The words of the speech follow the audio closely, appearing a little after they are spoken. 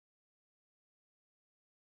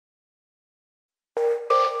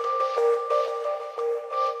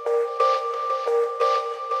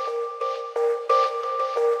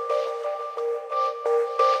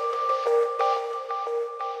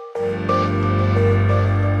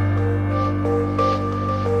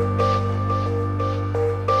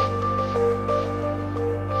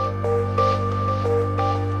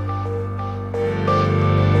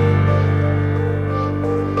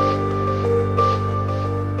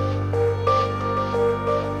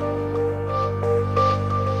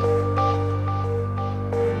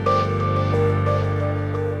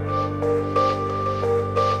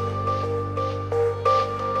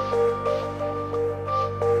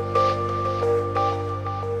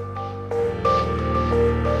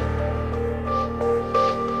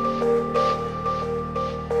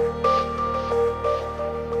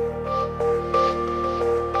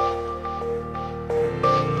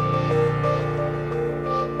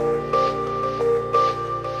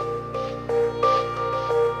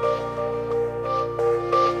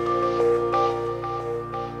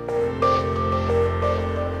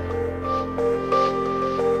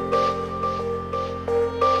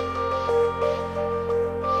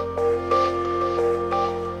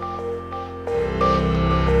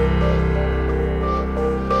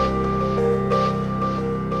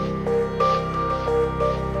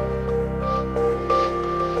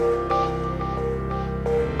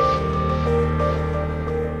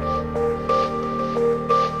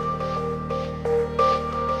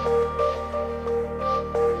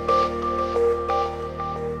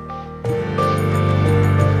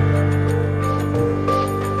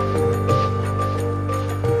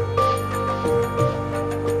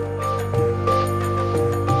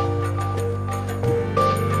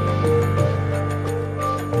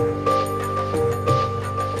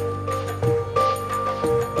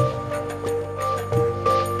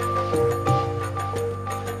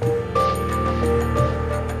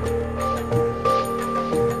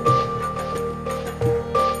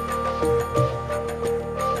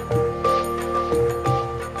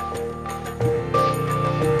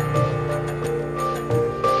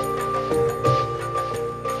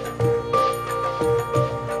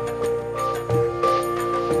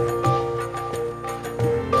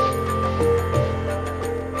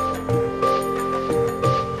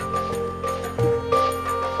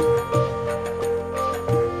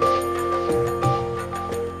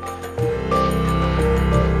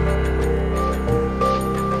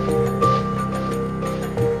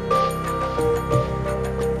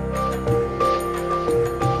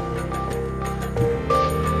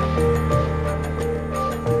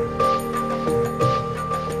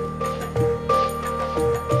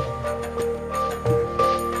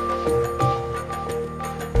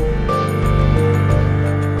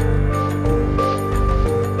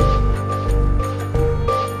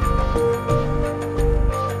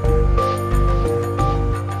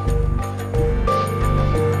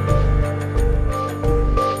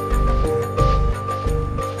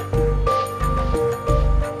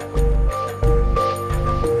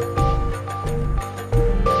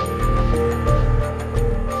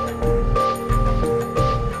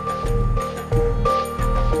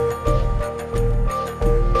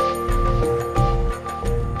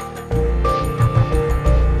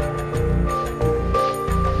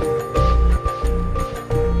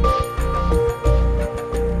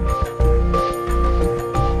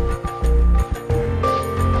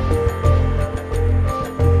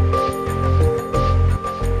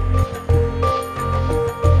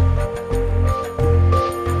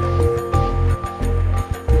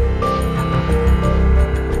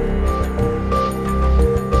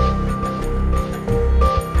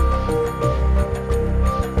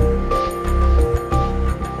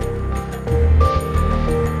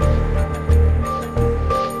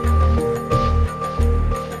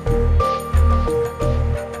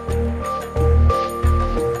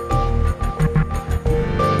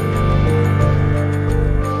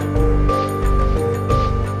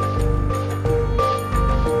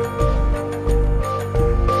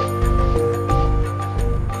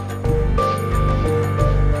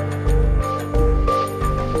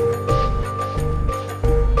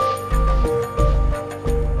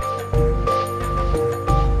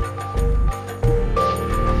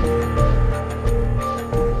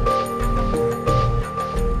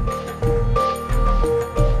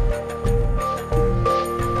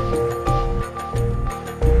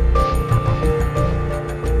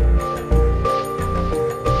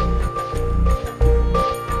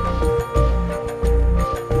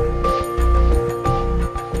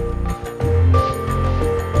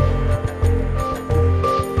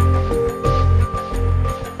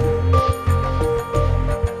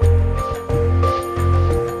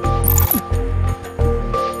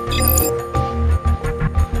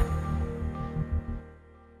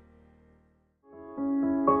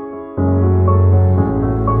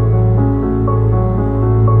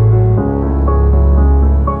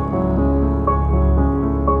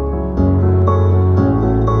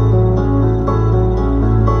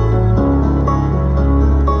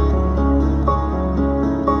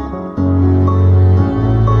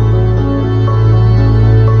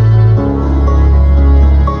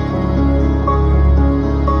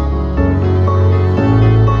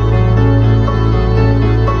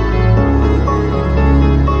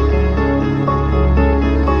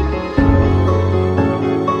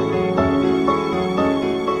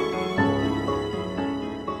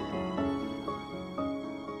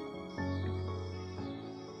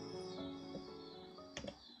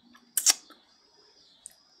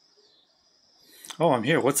Oh, I'm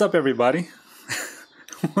here. What's up, everybody?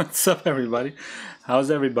 What's up, everybody?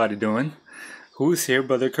 How's everybody doing? Who's here?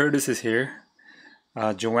 Brother Curtis is here.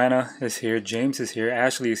 Joanna is here. James is here.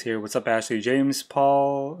 Ashley is here. What's up, Ashley? James,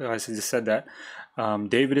 Paul. I just said that.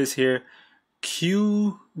 David is here.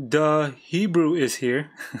 Q the Hebrew is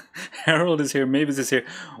here. Harold is here. Mavis is here.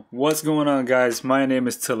 What's going on, guys? My name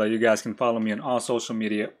is Attila. You guys can follow me on all social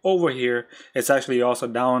media over here. It's actually also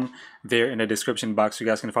down there in the description box. You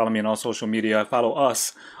guys can follow me on all social media. Follow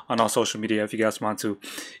us on all social media if you guys want to.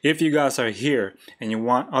 If you guys are here and you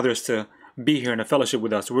want others to be here in a fellowship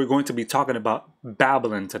with us, we're going to be talking about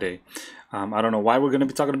Babylon today. I don't know why we're going to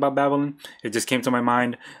be talking about Babylon. It just came to my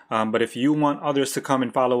mind. But if you want others to come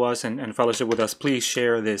and follow us and fellowship with us, please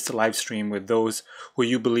share this live stream with those who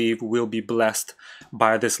you believe will be blessed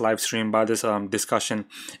by this live stream, by this discussion.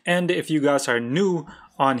 And if you guys are new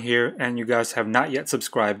on here and you guys have not yet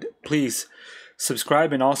subscribed, please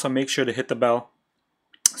subscribe and also make sure to hit the bell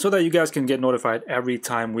so that you guys can get notified every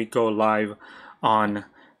time we go live on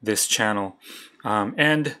this channel.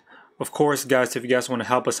 And of course, guys, if you guys want to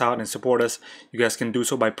help us out and support us, you guys can do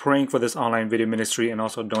so by praying for this online video ministry and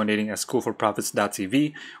also donating at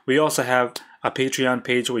schoolforprophets.tv. We also have a Patreon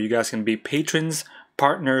page where you guys can be patrons,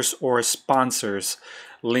 partners, or sponsors.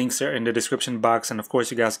 Links are in the description box, and of course,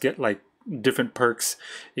 you guys get like different perks.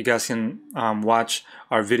 You guys can watch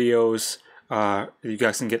our videos. You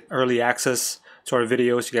guys can get early access to our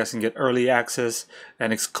videos. You guys can get early access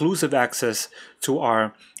and exclusive access to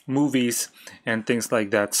our movies and things like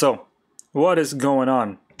that. So what is going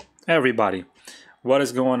on, everybody? What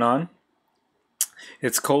is going on?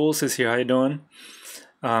 It's Coles is here. How you doing?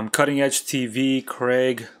 Cutting Edge TV,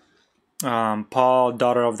 Craig, Paul,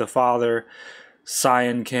 Daughter of the Father,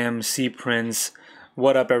 Cyan Kim, Sea Prince.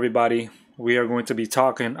 What up, everybody? We are going to be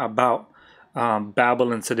talking about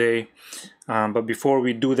Babylon today. But before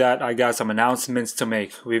we do that, I got some announcements to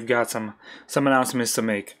make. We've got some announcements to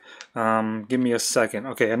make. Give me a second.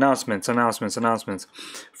 Okay, announcements.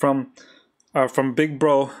 From Big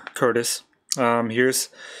Bro Curtis. Here's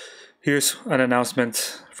an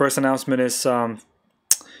announcement. First announcement is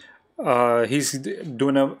he's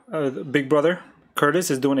doing a Big Brother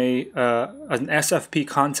Curtis is doing an SFP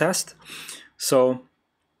contest. So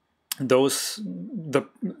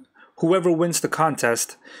whoever wins the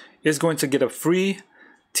contest is going to get a free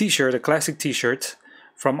t-shirt, a classic t-shirt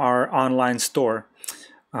from our online store.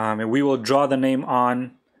 And we will draw the name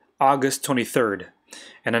on August 23rd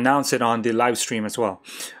and announce it on the live stream as well.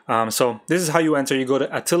 So this is how you enter. You go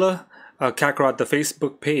to Attila Kakarot, the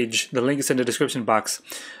Facebook page. The link is in the description box.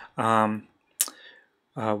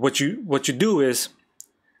 What you do is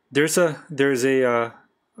there's a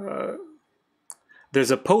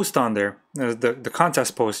post on there, the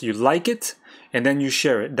contest post. You like it and then you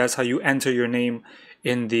share it. That's how you enter your name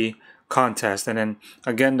in the contest. And then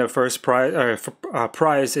again, the first prize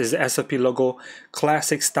is the SFP logo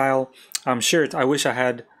classic style shirt. I wish I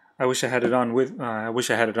had it on with. I wish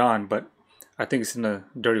I had it on, but I think it's in the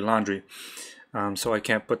dirty laundry, so I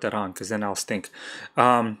can't put that on because then I'll stink.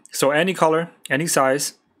 So any color, any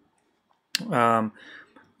size, for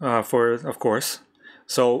of course.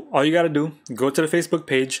 So all you got to do, go to the Facebook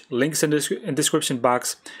page, links in the description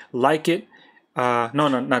box, like it. No,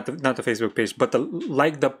 not the Facebook page, but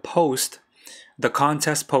the post, the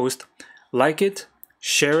contest post, like it,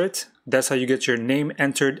 share it. That's how you get your name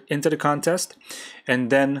entered into the contest. And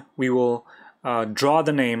then we will draw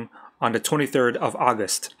the name on the 23rd of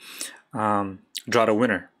August. Draw the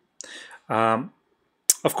winner.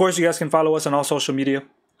 Of course, you guys can follow us on all social media.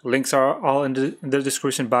 Links are all in the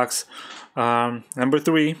description box. Number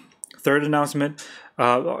third announcement.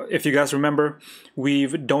 If you guys remember,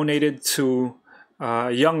 we've donated to a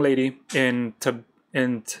young lady in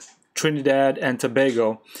Trinidad and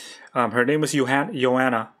Tobago. Her name is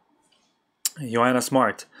Joanna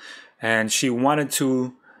Smart, and she wanted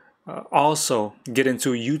to also get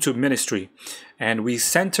into YouTube ministry. And we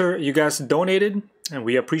sent her. You guys donated, and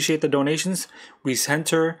we appreciate the donations. We sent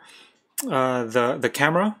her the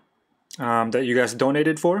camera that you guys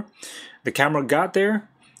donated for. The camera got there,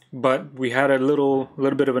 but we had a little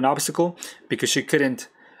bit of an obstacle because she couldn't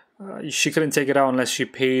take it out unless she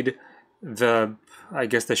paid the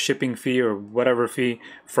shipping fee or whatever fee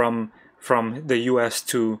from the US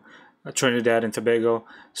to Trinidad and Tobago.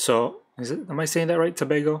 So am I saying that right?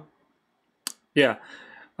 Tobago? Yeah.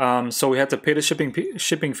 So we had to pay the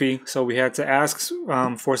shipping fee. So we had to ask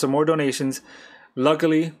for some more donations.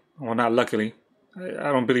 Luckily, well, not luckily,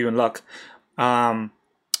 I don't believe in luck.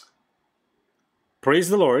 Praise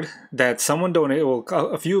the Lord that someone donated. Well,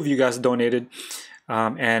 a few of you guys donated,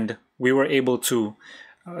 and we were able to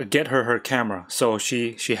get her camera. So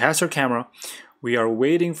she has her camera. We are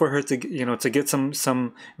waiting for her to, to get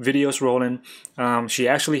some videos rolling. She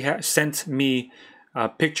actually sent me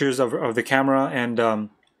pictures of the camera, and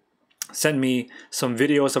sent me some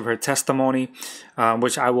videos of her testimony,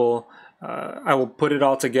 which I will put it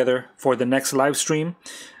all together for the next live stream,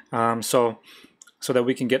 so that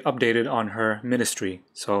we can get updated on her ministry.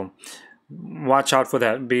 So watch out for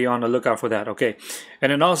that. Be on the lookout for that. Okay,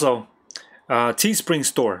 and then also Teespring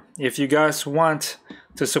store. If you guys want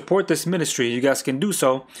to support this ministry, you guys can do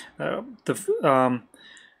so.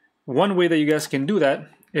 One way that you guys can do that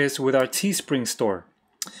is with our Teespring store.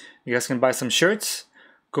 You guys can buy some shirts.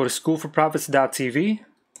 Go to schoolforprophets.tv.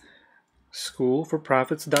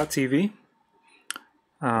 Schoolforprophets.tv.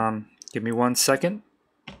 Give me 1 second.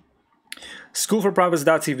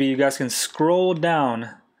 Schoolforprophets.tv. You guys can scroll down.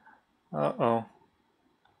 Oh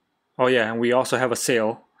yeah, and we also have a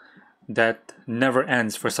sale that never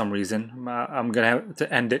ends for some reason. I'm gonna have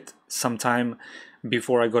to end it sometime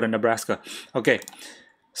before I go to Nebraska. Okay,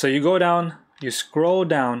 so you go down, you scroll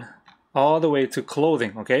down all the way to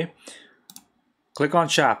clothing. Okay, click on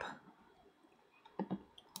shop.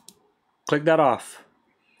 Click that off,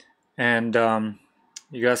 and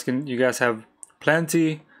you guys have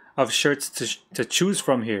plenty of shirts to choose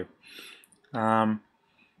from here.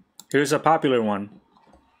 Here's a popular one.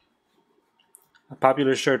 A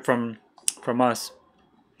popular shirt from us.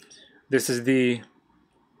 This is the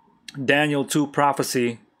Daniel 2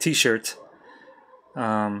 prophecy t-shirt.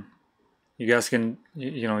 You guys can,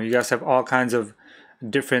 you guys have all kinds of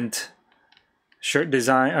different shirt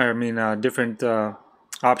design, different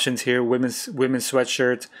options here. Women's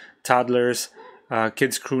sweatshirt, toddlers,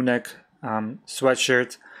 kids crew neck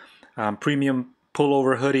sweatshirt, premium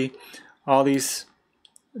pullover hoodie, all these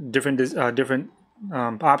different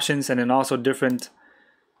options, and then also different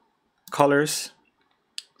colors.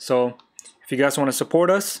 So if you guys want to support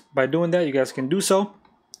us by doing that, you guys can do so.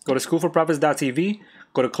 Go to schoolforprophets.tv,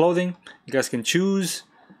 go to clothing. You guys can choose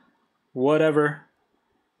whatever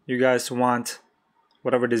you guys want,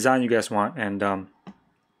 whatever design you guys want, and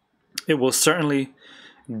it will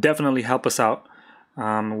definitely help us out.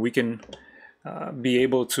 We can be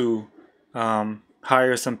able to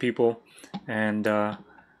hire some people and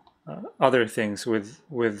other things with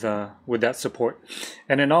that support.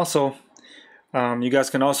 And then also you guys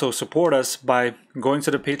can also support us by going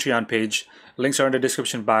to the Patreon page. Links are in the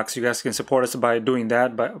description box. You guys can support us by doing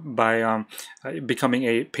that, by becoming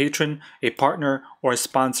a patron, a partner, or a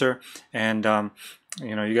sponsor, and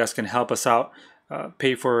you guys can help us out,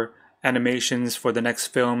 pay for animations for the next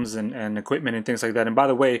films and equipment and things like that. And by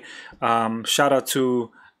the way, shout out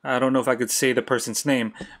to, I don't know if I could say the person's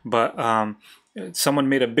name, but someone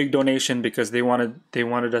made a big donation because they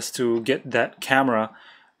wanted us to get that camera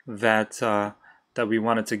that we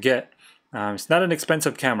wanted to get. It's not an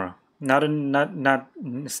expensive camera.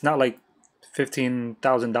 It's not like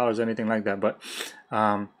 $15,000 or anything like that. But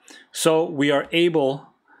so we are able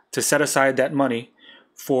to set aside that money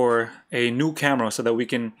for a new camera so that we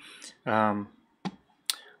can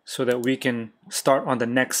start on the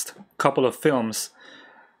next couple of films.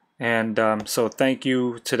 And so thank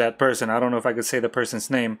you to that person. I don't know if I could say the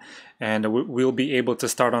person's name, and we'll be able to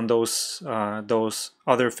start on those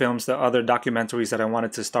other films, the other documentaries that I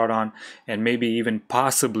wanted to start on, and maybe even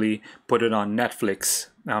possibly put it on Netflix,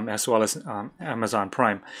 as well as Amazon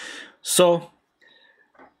Prime. So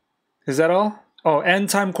is that all? Oh, End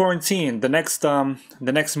Time Quarantine. The next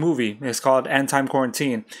movie is called End Time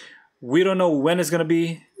Quarantine. We don't know when it's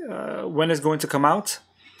going to come out,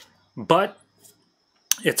 but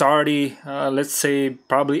it's already, let's say,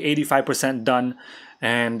 probably 85% done,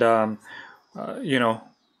 and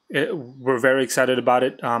we're very excited about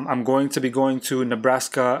it. I'm going to be going to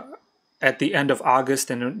Nebraska at the end of August,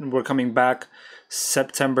 and we're coming back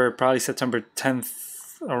probably September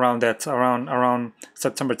 10th, around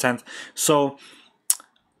September 10th. So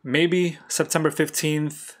maybe September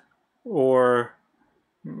 15th, or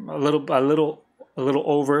a little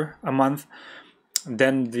over a month,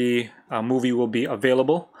 then the movie will be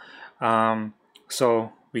available.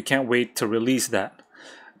 So we can't wait to release that.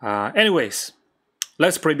 Anyways,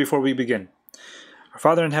 let's pray before we begin. Our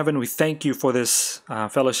Father in heaven, we thank you for this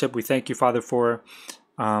fellowship. We thank you, Father, for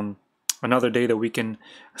another day that we can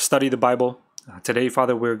study the Bible. Today,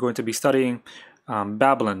 Father, we're going to be studying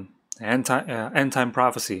Babylon, end time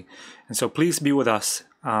prophecy. And so please be with us.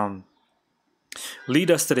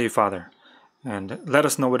 Lead us today, Father, and let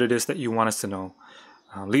us know what it is that you want us to know.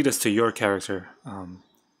 Lead us to your character,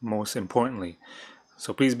 most importantly.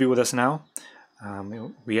 So please be with us now.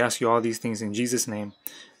 We ask you all these things in Jesus' name.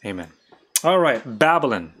 Amen. All right,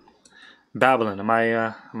 Babylon. Am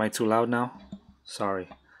I too loud now? Sorry.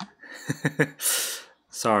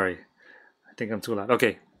 Sorry, I think I'm too loud.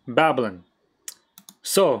 Okay, Babylon.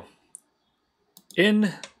 So,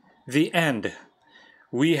 in the end,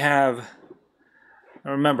 we have,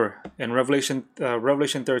 remember, in Revelation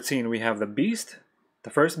 13, we have the beast, the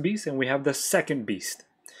first beast, and we have the second beast.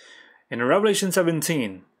 In Revelation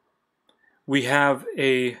 17, we have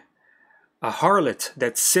a harlot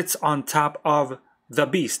that sits on top of the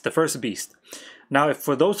beast, the first beast. Now, if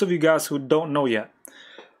for those of you guys who don't know yet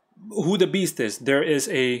who the beast is, there is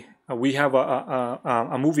we have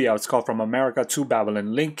a movie out. It's called From America to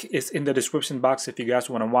Babylon. Link is in the description box if you guys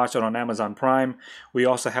want to watch it on Amazon Prime. We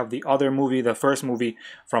also have the other movie, the first movie,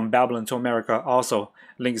 From Babylon to America. Also,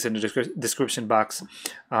 links in the description box.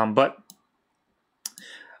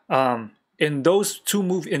 In those two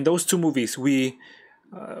movies, we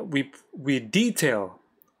detail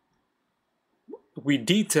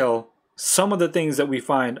some of the things that we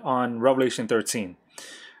find on Revelation 13.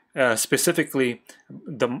 Specifically,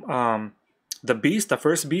 the beast, the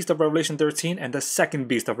first beast of Revelation 13, and the second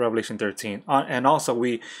beast of Revelation 13. And also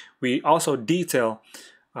we also detail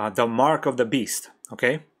the mark of the beast.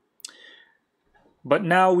 Okay. But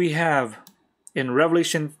now we have in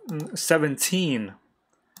Revelation 17,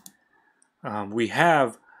 we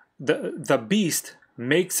have the beast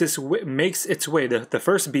makes its way. The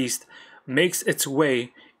first beast makes its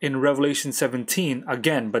way in Revelation 17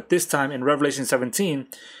 again, but this time in Revelation 17,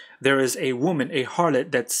 there is a woman, a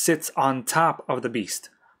harlot, that sits on top of the beast.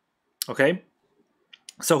 Okay?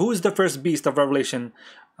 So who is the first beast of Revelation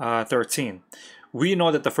 13? We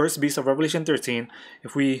know that the first beast of Revelation 13,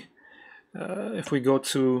 if we go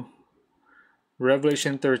to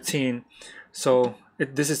Revelation 13, so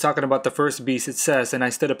this is talking about the first beast. It says, "And I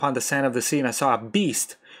stood upon the sand of the sea, and I saw a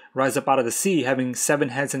beast rise up out of the sea, having 7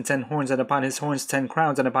 heads and 10 horns, and upon his horns 10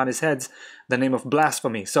 crowns, and upon his heads the name of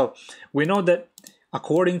blasphemy." So we know that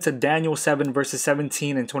according to Daniel 7 verses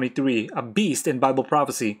 17 and 23, a beast in Bible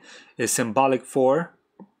prophecy is symbolic for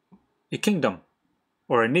a kingdom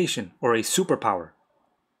or a nation or a superpower,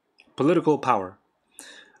 political power.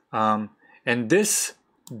 And this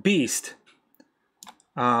beast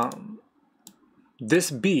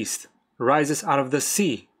rises out of the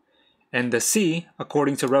sea. And the sea,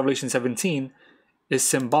 according to Revelation 17, is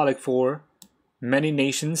symbolic for many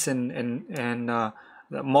nations and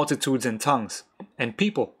multitudes and tongues and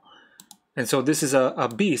people. And so this is a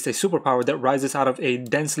beast, a superpower that rises out of a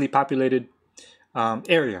densely populated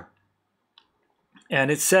area.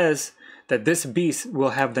 And it says that this beast will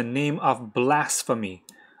have the name of blasphemy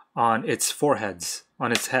on its foreheads,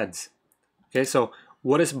 on its heads. Okay, so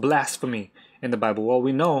what is blasphemy in the Bible? Well,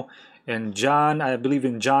 we know in John, I believe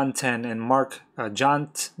in John 10 and John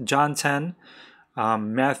 10, John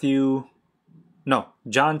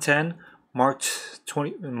 10,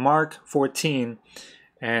 Mark 14,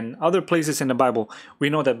 and other places in the Bible, we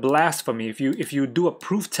know that blasphemy, if you do a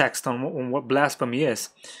proof text on what blasphemy is,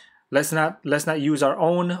 let's not use our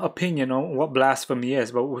own opinion on what blasphemy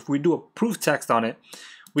is, but if we do a proof text on it,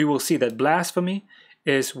 we will see that blasphemy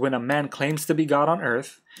is when a man claims to be God on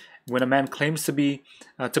earth, when a man claims to be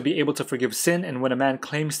able to forgive sin, and when a man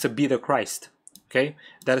claims to be the Christ. Okay,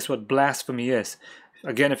 that is what blasphemy is.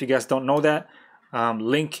 Again, if you guys don't know that,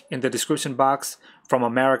 link in the description box, From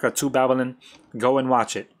America to Babylon. Go and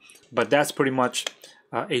watch it. But that's pretty much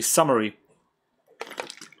a summary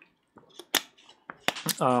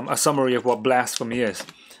of what blasphemy is.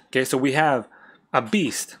 Okay, so we have a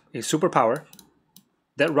beast, a superpower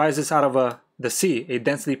that rises out of the sea, a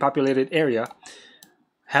densely populated area,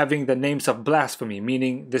 having the names of blasphemy,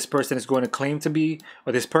 meaning this person is going to claim to be,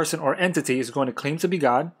 or this person or entity is going to claim to be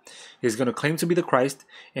God, he's going to claim to be the Christ,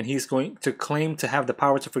 and he's going to claim to have the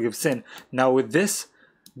power to forgive sin. Now with this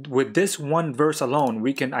one verse alone,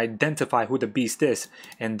 we can identify who the beast is,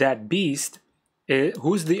 and that beast is,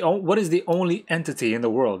 what is the only entity in the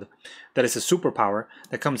world that is a superpower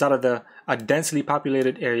that comes out of a densely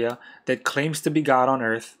populated area, that claims to be God on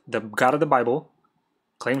earth, the God of the Bible,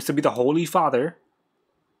 claims to be the Holy Father,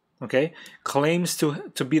 okay, claims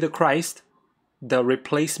to be the Christ, the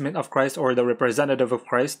replacement of Christ, or the representative of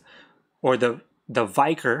Christ, or the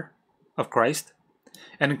vicar of Christ,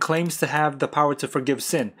 and claims to have the power to forgive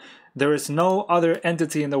sin. There is no other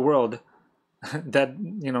entity in the world that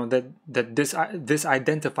this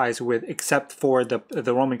identifies with, except for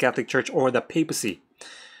the Roman Catholic Church or the papacy.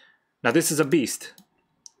 Now this is a beast.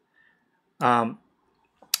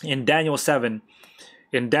 In Daniel 7,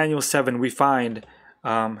 we find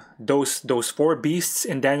those 4 beasts.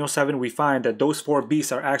 In Daniel 7, we find that those 4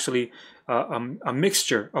 beasts are actually a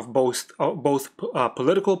mixture of both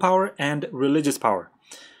political power and religious power.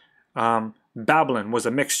 Babylon was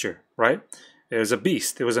a mixture, right? It was a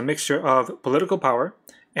beast. It was a mixture of political power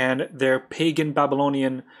and their pagan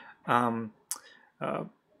Babylonian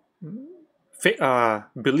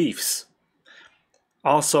beliefs.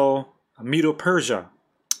 Also, Medo-Persia,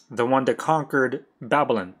 the one that conquered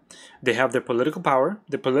Babylon. They have their political power,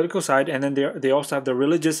 the political side, and then they also have the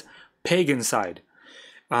religious pagan side.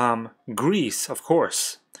 Greece, of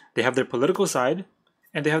course, they have their political side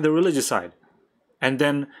and they have the religious side. And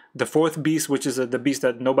then the fourth beast, which is the beast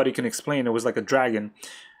that nobody can explain, it was like a dragon.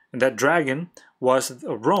 And that dragon was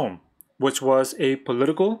Rome, which was a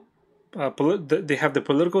political, they have the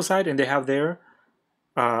political side and they have their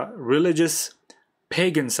religious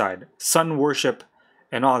pagan side, sun worship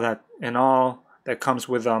and all that comes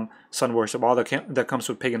with sun worship, all that comes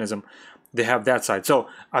with paganism. They have that side. So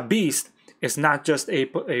a beast is not just a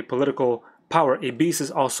political power. A beast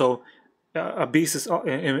is also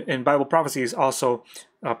in Bible prophecy is also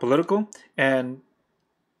political, and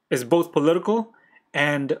is both political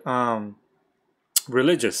and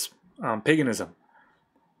religious, paganism,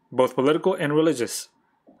 both political and religious.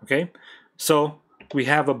 Okay, so we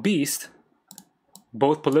have a beast,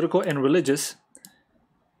 both political and religious,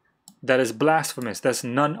 that is blasphemous. That's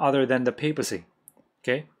none other than the papacy.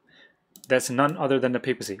 Okay, that's none other than the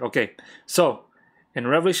papacy. Okay, so in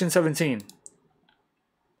Revelation 17,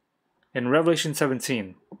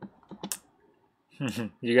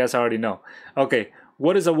 you guys already know. Okay,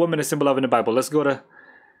 what is a woman a symbol of in the Bible? Let's go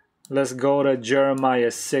to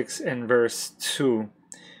Jeremiah 6 and verse 2.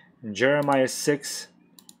 Jeremiah 6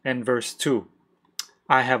 and verse 2.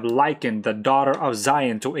 I have likened the daughter of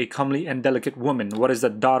Zion to a comely and delicate woman. What is the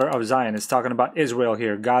daughter of Zion? It's talking about Israel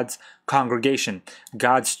here, God's congregation,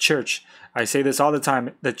 God's church. I say this all the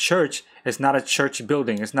time. The church is not a church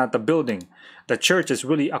building. It's not the building. The church is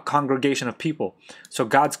really a congregation of people. So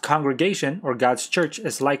God's congregation or God's church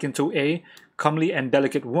is likened to a comely and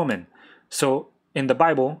delicate woman. So in the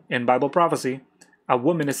Bible, in Bible prophecy, a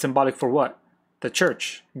woman is symbolic for what? The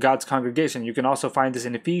church, God's congregation. You can also find this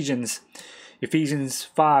in Ephesians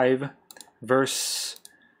 5 verse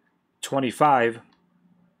 25.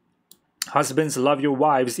 Husbands, love your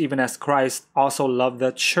wives even as Christ also loved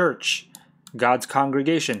the church, God's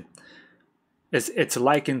congregation. It's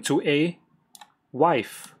likened to a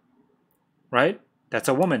wife, right? That's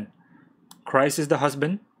a woman. Christ is the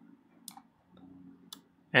husband,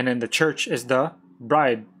 and then the church is the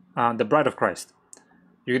bride of Christ.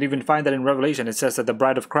 You can even find that in Revelation. It says that the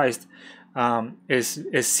bride of Christ is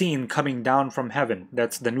seen coming down from heaven.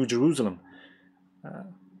 That's the New Jerusalem.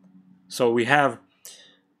 So we have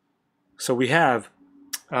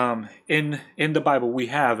in the Bible we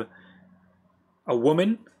have a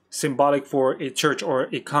woman symbolic for a church or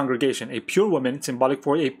a congregation, a pure woman symbolic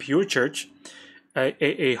for a pure church,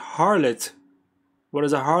 a harlot. What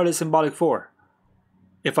is a harlot symbolic for?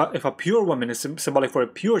 If a pure woman is symbolic for a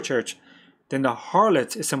pure church, then the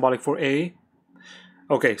harlot is symbolic for a.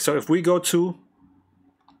 Okay, so if we go to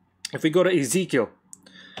Ezekiel,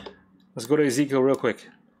 let's go to Ezekiel real quick.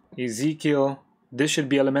 Ezekiel, this should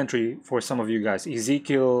be elementary for some of you guys.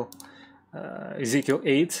 Ezekiel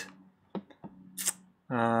 8.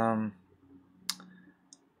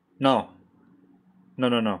 No.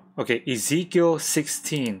 Okay, Ezekiel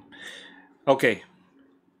 16. Okay,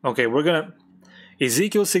 we're gonna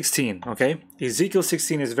Ezekiel 16. Okay, Ezekiel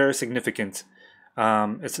 16 is very significant.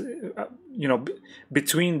 It's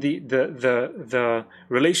between the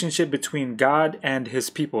relationship between God and His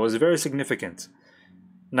people is very significant.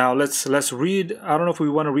 Now let's read. I don't know if we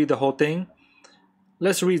want to read the whole thing.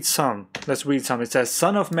 Let's read some. It says,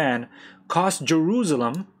 "Son of man, cause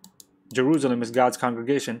Jerusalem is God's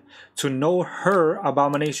congregation, to know her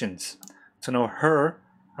abominations,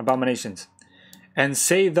 and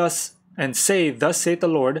say thus saith the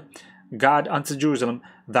Lord God unto Jerusalem,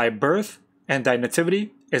 thy birth and thy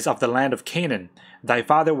nativity is of the land of Canaan. Thy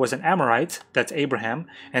father was an Amorite, that's Abraham,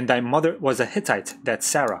 and thy mother was a Hittite, that's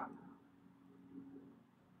Sarah.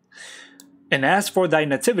 And as for thy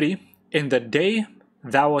nativity, in the day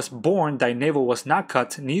thou wast born, thy navel was not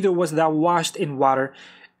cut, neither was thou washed in water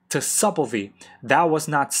to supple thee. Thou wast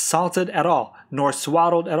not salted at all, nor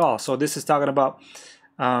swaddled at all." So this is talking about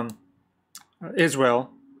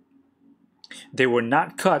Israel. They were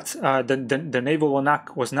not cut. The navel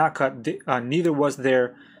was not cut. Neither were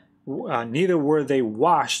they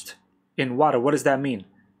washed in water. What does that mean?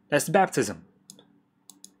 That's baptism.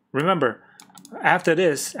 Remember, after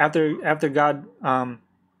this, after God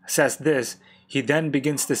says this, He then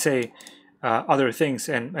begins to say other things,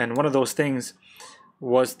 and one of those things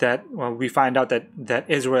was that we find out that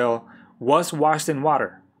Israel was washed in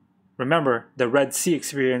water. Remember, the Red Sea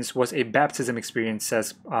experience was a baptism experience,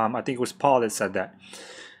 says I think it was Paul that said that.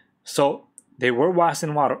 So They were washed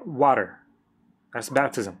in water. That's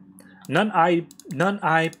baptism. None I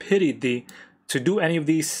pitied thee to do any of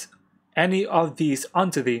these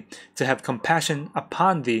unto thee, to have compassion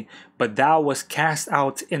upon thee, but thou wast cast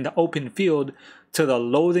out in the open field to the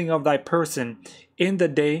loathing of thy person in the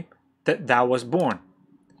day that thou wast born.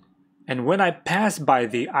 And when I passed by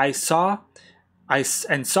thee, I saw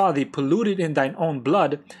thee polluted in thine own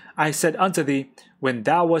blood. I said unto thee, when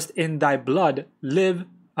thou wast in thy blood, live.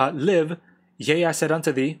 Yea, I said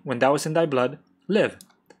unto thee, when thou wast in thy blood, live.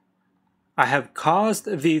 I have caused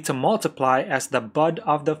thee to multiply as the bud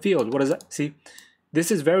of the field. What is that? See,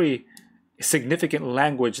 this is very significant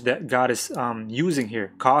language that God is using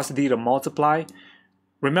here. Caused thee to multiply.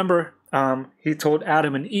 Remember, he told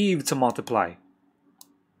Adam and Eve to multiply.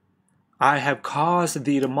 I have caused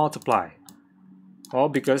thee to multiply. Well,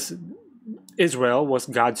 because Israel was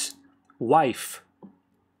God's wife.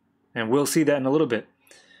 And we'll see that in a little bit.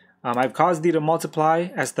 I've caused thee to multiply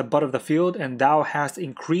as the bud of the field, and thou hast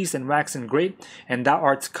increased and waxen great, and thou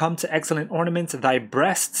art come to excellent ornaments. Thy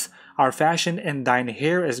breasts are fashioned, and thine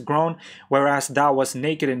hair is grown, whereas thou wast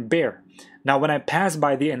naked and bare. Now when I passed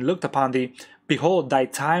by thee and looked upon thee, behold, thy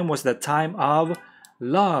time was the time of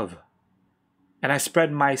love. And I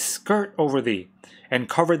spread my skirt over thee, and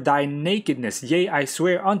covered thy nakedness. Yea, I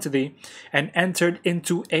swear unto thee, and entered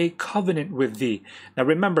into a covenant with thee. Now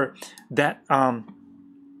remember that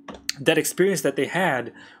that experience that they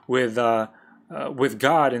had with God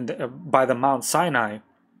and by the Mount Sinai,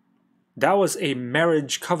 that was a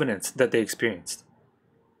marriage covenant that they experienced.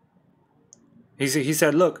 He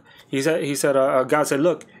said, look, God said,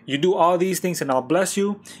 look, you do all these things and I'll bless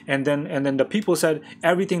you. And then the people said,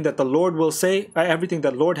 everything that the Lord will say, everything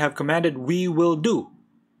that Lord have commanded, we will do.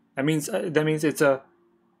 That means it's a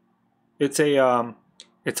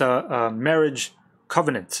marriage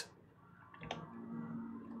covenant.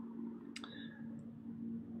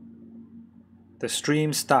 The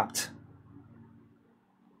stream stopped.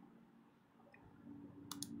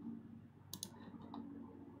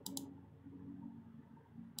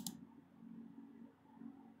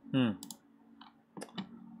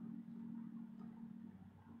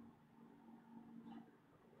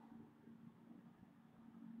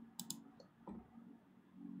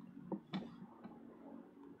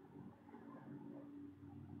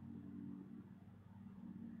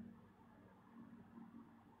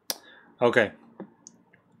 Okay.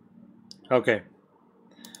 Okay.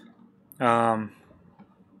 All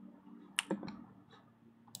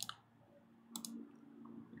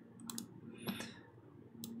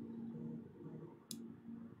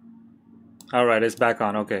right, it's back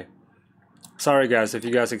on. Okay. Sorry, guys, if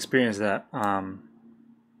you guys experienced that.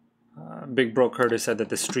 Big Bro Curtis said that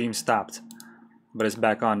the stream stopped, but it's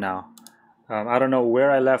back on now. I don't know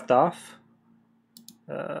where I left off.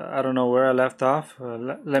 Let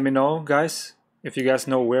me know, guys, if you guys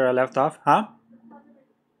know where I left off. Huh?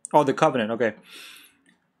 Oh, the covenant. Okay.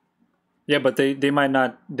 Yeah, but they might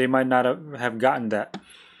not have gotten that.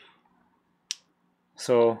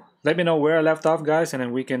 So let me know where I left off, guys, and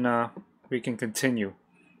then we can continue.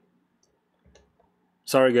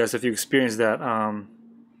 Sorry, guys, if you experienced that.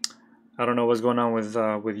 I don't know what's going on with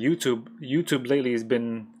YouTube. YouTube lately has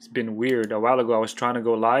been weird. A while ago, I was trying to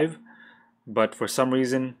go live, but for some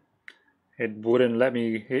reason, it wouldn't let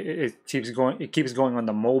me. It keeps going on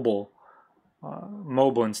the mobile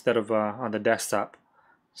instead of on the desktop.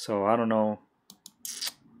 So I don't know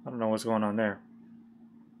what's going on there.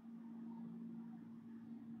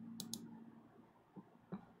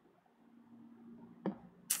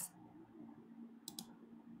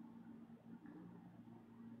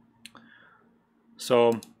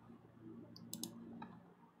 So,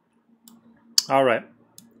 all right.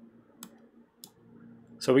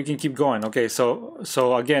 So we can keep going. Okay. So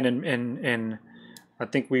again, in I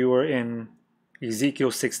think we were in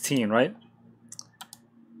Ezekiel 16, right?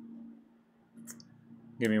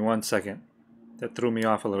 Give me 1 second. That threw me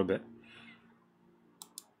off a little bit.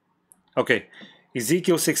 Okay,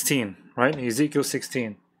 Ezekiel 16, right? Ezekiel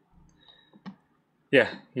 16. Yeah,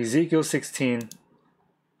 Ezekiel 16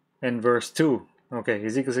 and verse 2. Okay,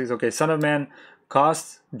 Ezekiel 6. Okay, Son of man,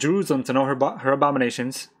 cause Jerusalem to know her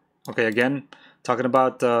abominations. Okay, again, talking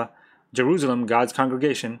about Jerusalem, God's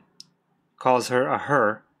congregation, calls her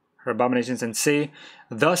her abominations, and say,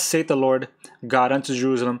 thus saith the Lord God unto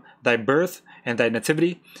Jerusalem, thy birth and thy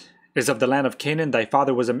nativity is of the land of Canaan. Thy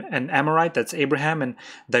father was an Amorite, that's Abraham, and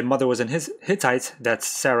thy mother was an Hittite, that's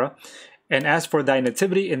Sarah. And as for thy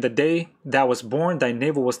nativity, in the day thou was born, thy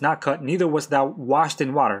navel was not cut, neither was thou washed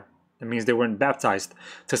in water. That means they weren't baptized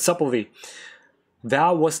to supple thee.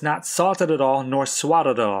 Thou wast not salted at all, nor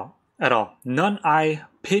swaddled at all. None I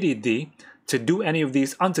pitied thee to do any of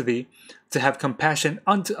these unto thee, to have compassion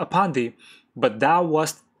upon thee, but thou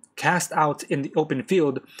wast cast out in the open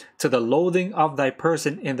field to the loathing of thy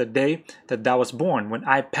person in the day that thou wast born. When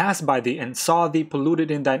I passed by thee and saw thee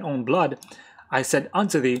polluted in thine own blood, I said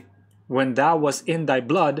unto thee, when thou wast in thy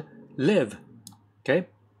blood, live. Okay?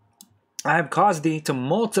 I have caused thee to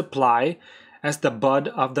multiply as the bud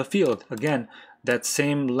of the field. Again, that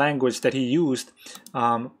same language that he used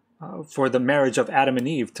for the marriage of Adam and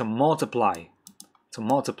Eve, to multiply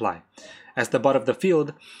as the bud of the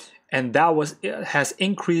field. And thou hast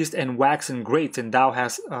increased and waxen great, and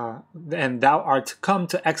thou art come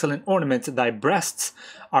to excellent ornament. Thy breasts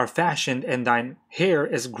are fashioned, and thine hair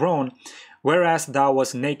is grown, whereas thou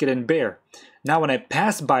wast naked and bare. Now when I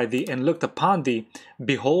passed by thee and looked upon thee,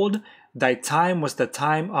 behold, thy time was the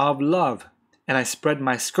time of love. And I spread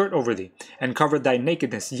my skirt over thee, and covered thy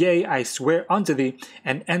nakedness. Yea, I swear unto thee,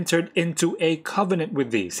 and entered into a covenant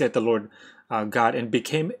with thee, saith the Lord God, and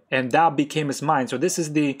thou becamest mine. So this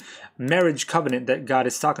is the marriage covenant that God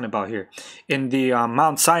is talking about here. In the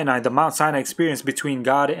Mount Sinai experience between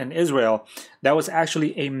God and Israel, that was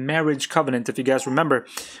actually a marriage covenant. If you guys remember,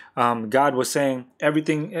 God was saying,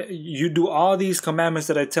 everything, you do all these commandments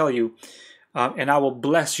that I tell you, and I will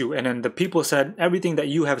bless you. And then the people said, everything that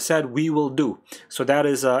you have said, we will do. So that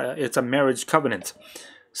is it's a marriage covenant.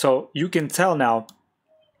 So you can tell now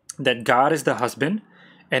that God is the husband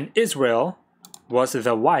and Israel was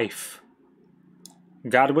the wife.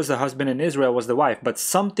 God was the husband and Israel was the wife. But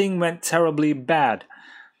something went terribly bad.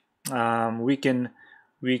 We can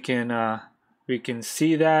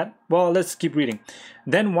see that. Well, let's keep reading.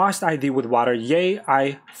 Then washed I thee with water, yea,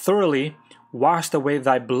 I thoroughly washed away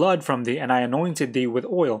thy blood from thee, and I anointed thee with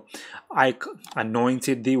oil.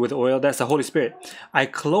 Anointed thee with oil, that's the Holy Spirit. I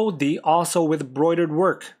clothed thee also with broidered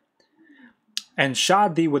work, and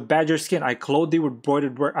shod thee with badger skin. I clothed thee with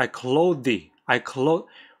broidered work. I clothed thee,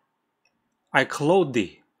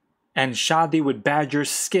 and shod thee with badger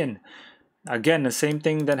skin. Again, the same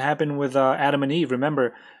thing that happened with Adam and Eve.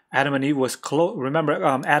 Remember, Adam and Eve was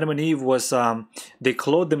Adam and Eve was they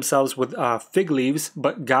clothed themselves with fig leaves,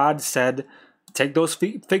 but God said, "Take those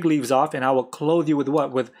fig leaves off, and I will clothe you with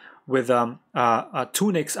what? With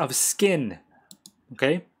tunics of skin."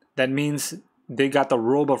 Okay, that means they got the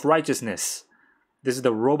robe of righteousness. This is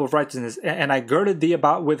the robe of righteousness. And I girded thee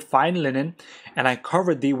about with fine linen, and I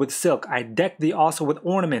covered thee with silk. I decked thee also with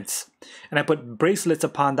ornaments, and I put bracelets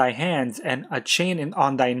upon thy hands, and a chain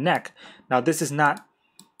on thy neck. Now this is not.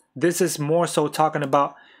 This is more so talking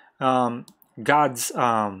about God's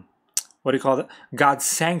what do you call it? God's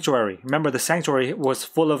sanctuary. Remember, the sanctuary was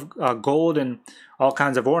full of gold and all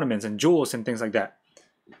kinds of ornaments and jewels and things like that.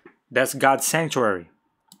 That's God's sanctuary,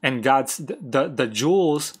 and God's the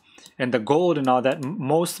jewels and the gold and all that.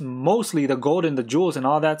 Mostly the gold and the jewels and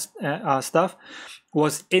all that stuff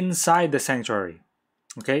was inside the sanctuary.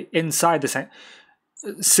 Okay, inside the sanctuary.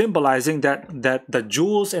 Symbolizing that the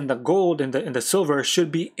jewels and the gold and the silver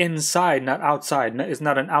should be inside, not outside. It's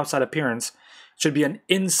not an outside appearance. It should be an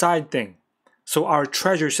inside thing. So our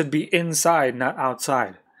treasure should be inside, not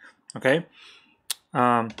outside. Okay.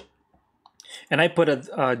 And I put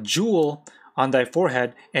a jewel on thy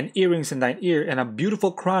forehead, and earrings in thine ear, and a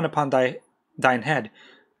beautiful crown upon thine head.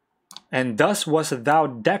 And thus wast thou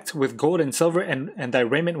decked with gold and silver, and thy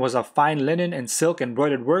raiment was of fine linen and silk and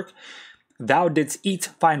broidered work. Thou didst eat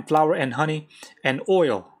fine flour and honey and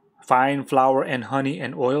oil. Fine flour and honey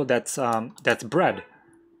and oil, that's bread,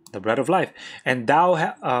 the bread of life. And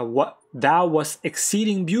thou wast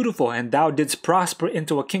exceeding beautiful, and thou didst prosper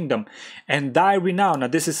into a kingdom. And thy renown, now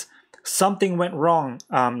this is something went wrong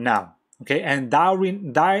now. Okay, and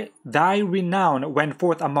thy renown went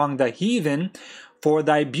forth among the heathen, for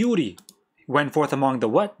thy beauty went forth among the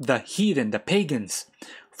what? The heathen, the pagans.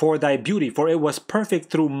 For thy beauty, for it was perfect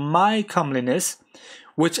through my comeliness,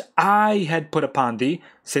 which I had put upon thee,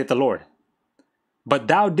 saith the Lord. But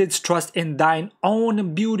thou didst trust in thine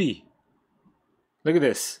own beauty. Look at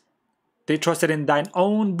this. They trusted in thine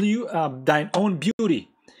own beauty,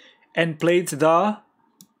 and played the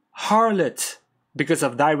harlot because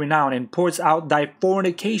of thy renown, and pours out thy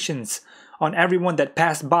fornications on everyone that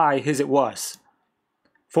passed by his it was.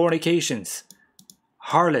 Fornications,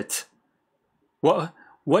 harlot.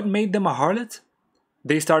 What made them a harlot?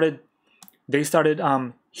 They started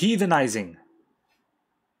heathenizing.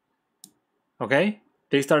 Okay?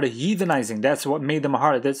 They started heathenizing. That's what made them a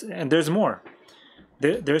harlot. And there's more.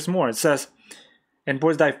 There's more. It says, and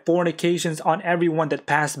pours thy fornications on everyone that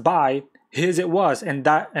passed by, his it was, and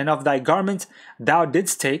of thy garments thou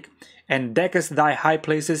didst take, and deckest thy high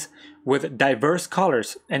places with diverse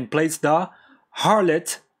colors, and placed the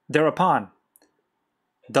harlot thereupon.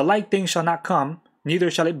 The like thing shall not come, neither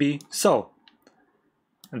shall it be so.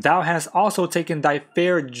 Thou hast also taken thy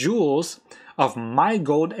fair jewels of my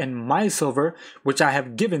gold and my silver, which I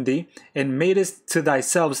have given thee, and madest to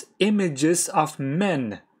thyself images of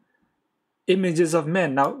men. Images of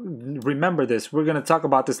men. Now, remember this. We're going to talk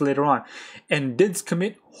about this later on. And didst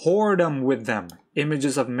commit whoredom with them.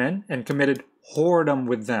 Images of men, and committed whoredom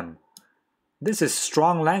with them. This is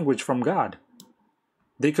strong language from God.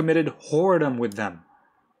 They committed whoredom with them.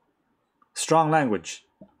 Strong language.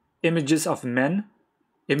 Images of men.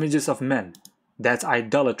 Images of men. That's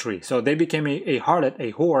idolatry. So they became a harlot,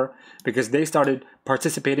 a whore, because they started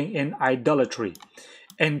participating in idolatry.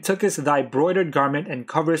 And tookest thy broidered garment and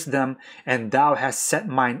coverest them, and thou hast set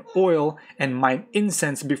mine oil and mine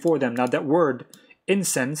incense before them. Now that word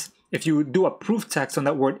incense, if you do a proof text on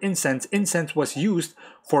that word incense, incense was used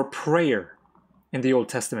for prayer in the Old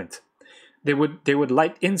Testament. They would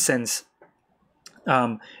light incense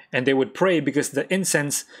and they would pray, because the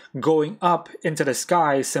incense going up into the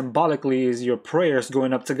sky symbolically is your prayers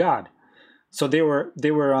going up to God. So they were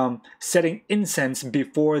setting incense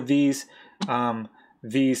before these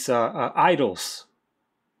idols.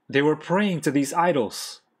 They were praying to these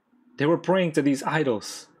idols. They were praying to these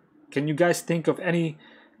idols. Can you guys think of any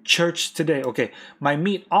church today? Okay, my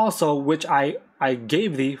meat also, which I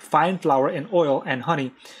gave thee, fine flour and oil and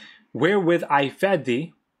honey, wherewith I fed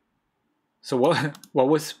thee. So what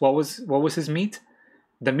was his meat?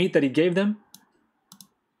 The meat that he gave them?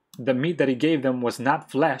 The meat that he gave them was not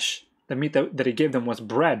flesh. The meat that he gave them was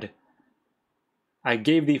bread. I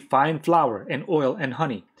gave thee fine flour and oil and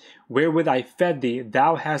honey, wherewith I fed thee.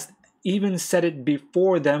 Thou hast even set it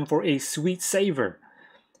before them for a sweet savor.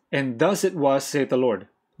 And thus it was, saith the Lord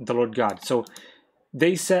God. So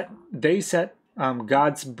they set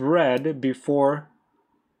God's bread before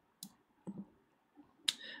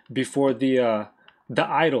the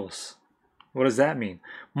idols. What does that mean?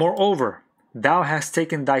 Moreover, thou hast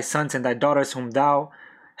taken thy sons and thy daughters whom thou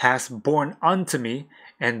hast borne unto me,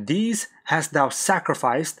 and these hast thou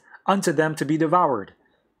sacrificed unto them to be devoured.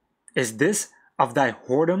 Is this of thy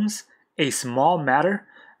whoredoms a small matter,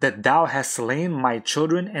 that thou hast slain my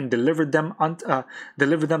children and delivered them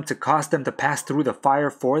to cause them to pass through the fire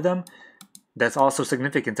for them? That's also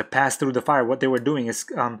significant, to pass through the fire. What they were doing is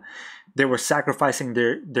they were sacrificing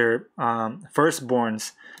their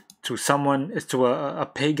firstborns to a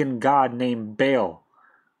pagan god named Baal.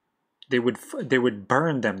 They would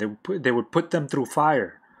burn them. They would put them through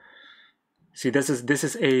fire. See, this is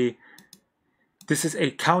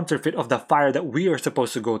a counterfeit of the fire that we are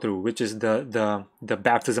supposed to go through, which is the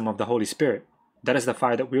baptism of the Holy Spirit. That is the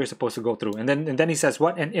fire that we are supposed to go through. And then he says,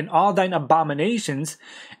 what? And in all thine abominations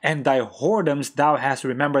and thy whoredoms thou hast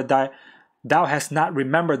not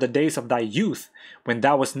remembered the days of thy youth, when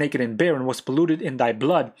thou wast naked and bare, and was polluted in thy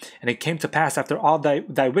blood. And it came to pass after all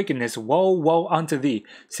thy wickedness, woe unto thee,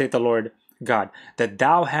 saith the Lord God, that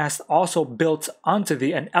thou hast also built unto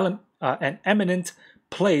thee an eminent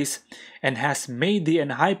place, and hast made thee an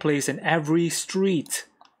high place in every street.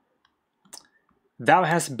 Thou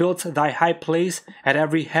hast built thy high place at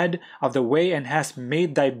every head of the way, and hast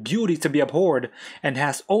made thy beauty to be abhorred, and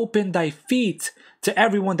hast opened thy feet to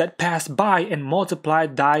everyone that passed by, and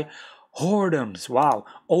multiplied thy whoredoms. Wow.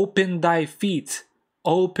 Open thy feet.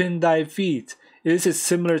 Open thy feet. This is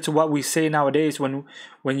similar to what we say nowadays when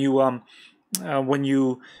you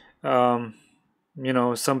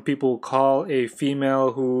some people call a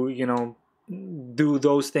female who do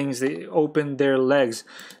those things, they open their legs.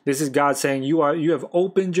 This is God saying, you have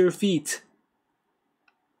opened your feet.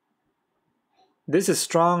 This is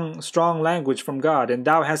strong language from God. And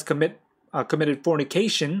thou hast committed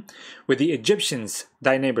fornication with the Egyptians,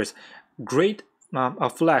 thy neighbors, great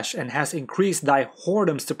of flesh, and hast increased thy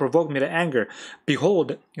whoredoms to provoke me to anger.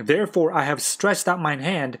 Behold, therefore I have stretched out mine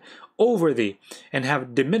hand over thee, and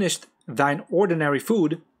have diminished thine ordinary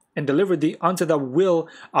food, and delivered thee unto the will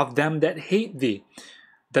of them that hate thee,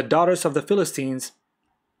 the daughters of the Philistines,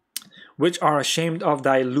 which are ashamed of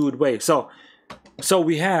thy lewd way. So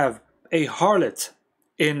we have a harlot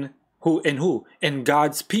in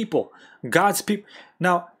God's people. God's people.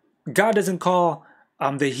 Now, God doesn't call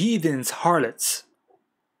the heathens harlots.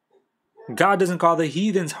 God doesn't call the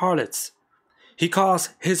heathens harlots. He calls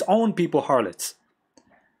his own people harlots.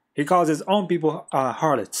 He calls his own people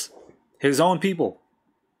harlots. His own people.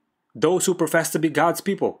 Those who profess to be God's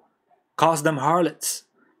people, calls them harlots.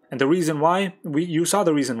 And the reason why, you saw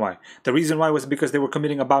the reason why. The reason why was because they were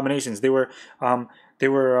committing abominations. They were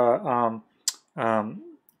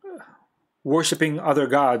worshiping other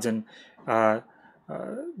gods and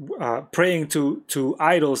praying to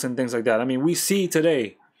idols and things like that. I mean, we see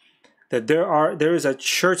today that there is a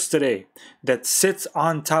church today that sits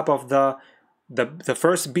on top of the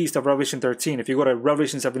first beast of Revelation 13. If you go to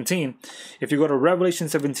Revelation 17,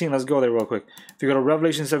 let's go there real quick. If you go to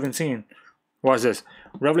Revelation 17, watch this.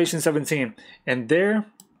 Revelation 17, and there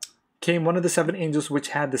came one of the seven angels which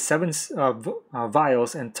had the seven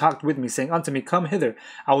vials, and talked with me, saying unto me, Come hither,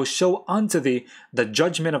 I will show unto thee the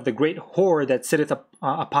judgment of the great whore that sitteth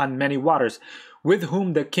upon many waters, with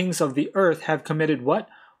whom the kings of the earth have committed what?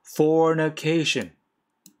 Fornication.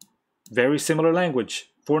 Very similar language.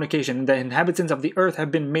 Fornication. And the inhabitants of the earth have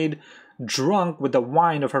been made drunk with the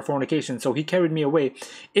wine of her fornication. So he carried me away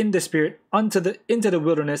in the spirit into the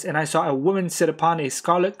wilderness, and I saw a woman sit upon a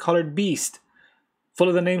scarlet-colored beast, full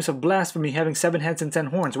of the names of blasphemy, having 7 heads and 10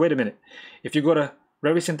 horns. Wait a minute. If you go to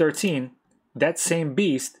Revelation 13, that same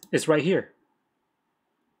beast is right here.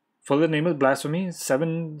 Full of the name of blasphemy,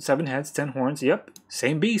 7 heads, 10 horns. Yep,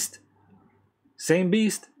 same beast. Same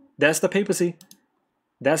beast. That's the papacy.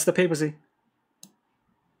 That's the papacy.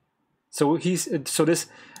 So this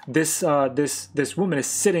woman is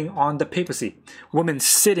sitting on the papacy. Woman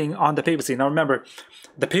sitting on the papacy. Now remember,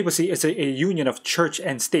 the papacy is a union of church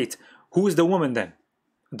and state. Who is the woman then?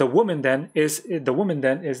 The woman then is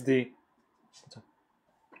the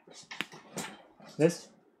this.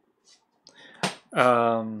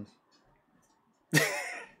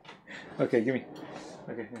 Okay, give me.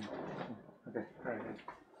 Okay, okay, all right.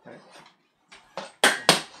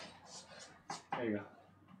 There you go.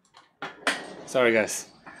 Sorry, guys.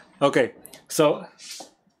 Okay, so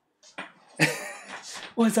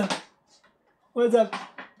what's up? What's up?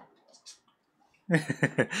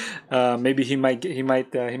 Maybe he might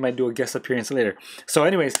do a guest appearance later. So,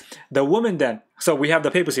 anyways, the woman then. So we have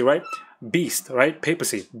the papacy, right? Beast, right?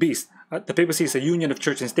 Papacy, beast. The papacy is a union of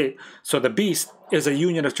church and state. So the beast is a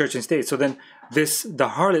union of church and state. So then the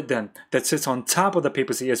harlot then that sits on top of the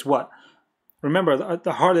papacy is what? Remember,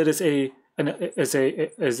 the harlot is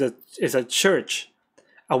a church.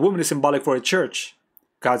 A woman is symbolic for a church,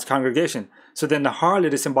 God's congregation. So then the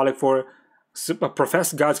harlot is symbolic for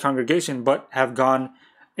profess God's congregation, but have gone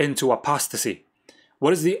into apostasy.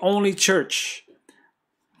 What is the only church?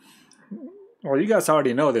 Well, you guys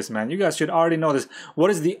already know this, man. You guys should already know this.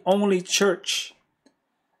 What is the only church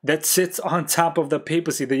that sits on top of the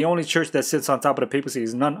papacy? The only church that sits on top of the papacy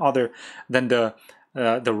is none other than the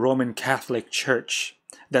Roman Catholic Church.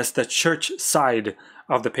 That's the church side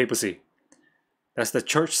of the papacy. That's the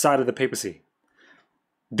church side of the papacy.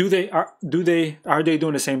 Are they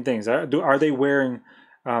doing the same things? Are they wearing?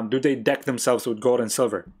 Do they deck themselves with gold and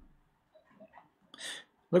silver?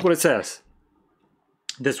 Look what it says.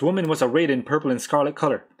 This woman was arrayed in purple and scarlet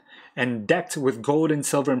color, and decked with gold and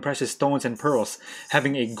silver and precious stones and pearls,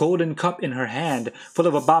 having a golden cup in her hand, full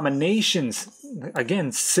of abominations.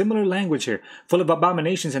 Again, similar language here. Full of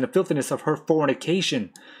abominations and the filthiness of her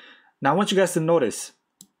fornication. Now I want you guys to notice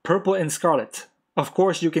purple and scarlet. Of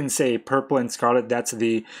course, you can say purple and scarlet. That's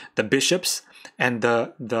the bishops and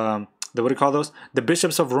the what do you call those? The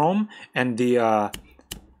bishops of Rome and the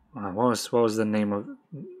what was the name of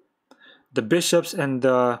the bishops and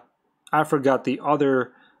I forgot the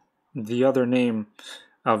other name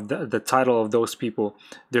of the title of those people.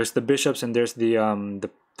 There's the bishops and there's the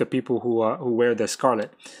people who wear the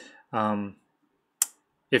scarlet.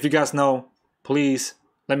 If you guys know, please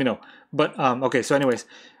let me know. But okay, so anyways,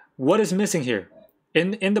 what is missing here?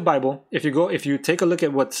 In the Bible, if you take a look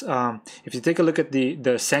at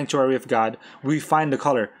the sanctuary of God, we find the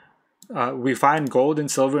color. We find gold and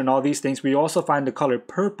silver and all these things. We also find the color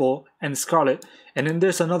purple and scarlet, and then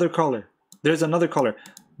there's another color.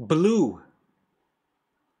 Blue.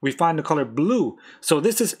 We find the color blue. So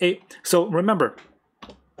remember,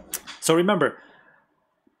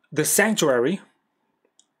 the sanctuary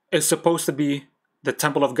is supposed to be the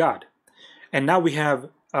temple of God, and now we have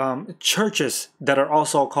churches that are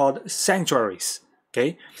also called sanctuaries.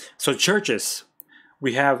 Okay, so churches,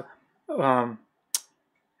 we have where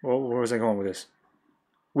was I going with this?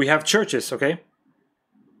 We have churches, okay?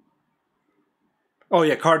 Oh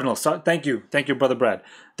yeah, cardinals. Thank you, brother Brad.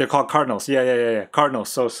 They're called cardinals. Yeah, cardinals.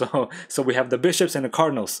 So we have the bishops and the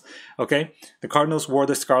cardinals. Okay, the cardinals wore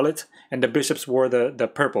the scarlet, and the bishops wore the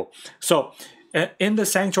purple. So in the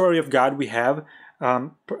sanctuary of God, we have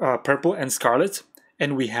purple and scarlet.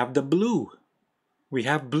 And we have the blue. We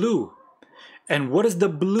have blue. And what does the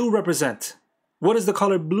blue represent? What does the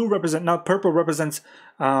color blue represent? Now, purple represents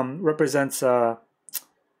I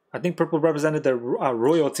think purple represented the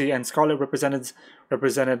royalty, and scarlet represented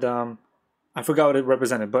I forgot what it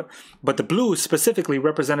represented, but the blue specifically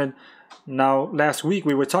represented. Now, last week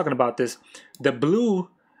we were talking about this. The blue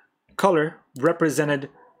color represented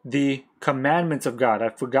the commandments of God. I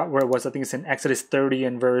forgot where it was. I think it's in Exodus 30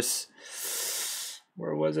 and verse,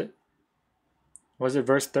 where was it? Was it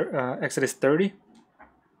verse Exodus 30?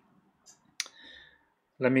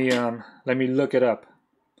 Let me look it up.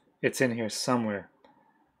 It's in here somewhere.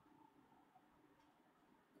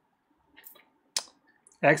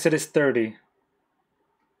 Exodus 30.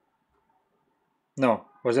 No,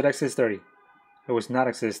 was it Exodus 30? It was not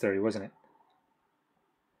Exodus 30, wasn't it?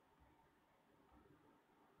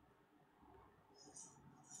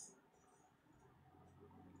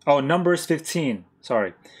 Oh, Numbers 15.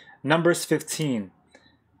 Sorry. Numbers 15.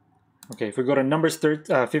 Okay, if we go to Numbers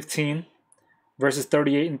 15, verses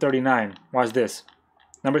 38 and 39. Watch this.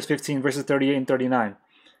 Numbers 15, verses 38 and 39.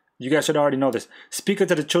 You guys should already know this. Speak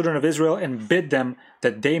unto the children of Israel and bid them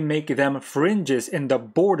that they make them fringes in the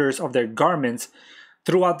borders of their garments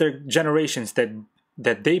throughout their generations,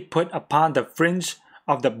 that they put upon the fringe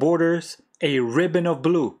of the borders a ribbon of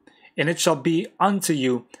blue. And it shall be unto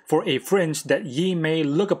you for a fringe, that ye may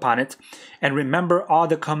look upon it and remember all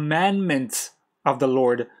the commandments of the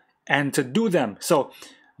Lord and to do them. So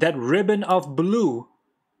that ribbon of blue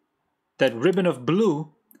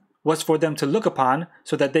was for them to look upon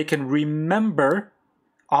so that they can remember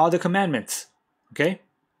all the commandments. Okay?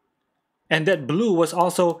 And that blue was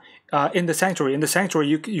also in the sanctuary. In the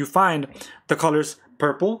sanctuary, you find the colors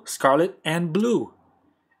purple, scarlet, and blue.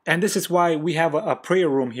 And this is why we have a prayer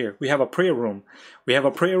room here. We have a prayer room. We have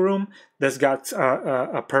a prayer room that's got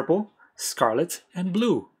a purple, scarlet, and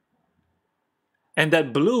blue. And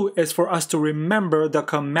that blue is for us to remember the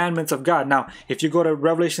commandments of God. Now, if you go to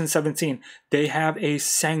Revelation 17, they have a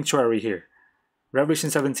sanctuary here. Revelation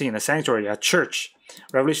 17, a sanctuary, a church.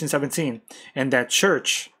 Revelation 17, and that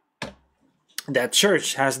church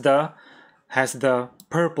has the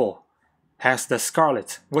purple, has the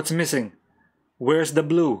scarlet. What's missing? Where's the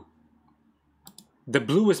blue? The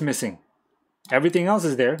blue is missing. Everything else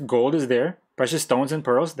is there. Gold is there. Precious stones and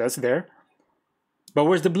pearls, that's there. But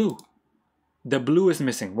where's the blue? The blue is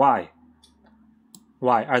missing. Why?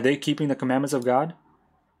 Why? Are they keeping the commandments of God?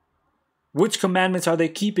 Which commandments are they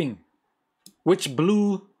keeping? Which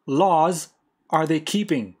blue laws are they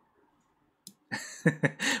keeping?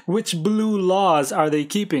 Which blue laws are they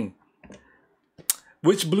keeping?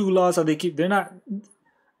 Which blue laws are they keeping? They're not...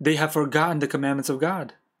 They have forgotten the commandments of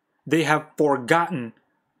God. They have forgotten.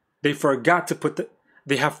 They forgot to put the...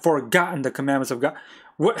 They have forgotten the commandments of God.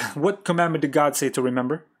 What commandment did God say to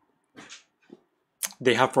remember?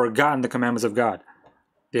 They have forgotten the commandments of God.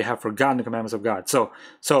 They have forgotten the commandments of God. So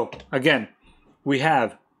again, we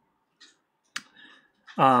have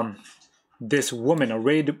this woman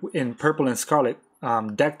arrayed in purple and scarlet,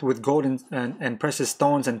 decked with gold and precious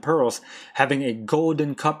stones and pearls, having a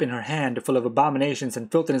golden cup in her hand full of abominations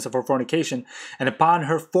and filthiness of her fornication, and upon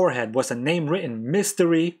her forehead was a name written,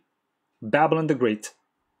 Mystery, Babylon the Great,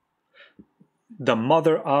 the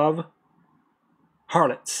mother of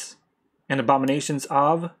harlots and abominations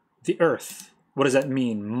of the earth. What does that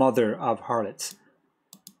mean, mother of harlots?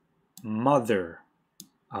 Mother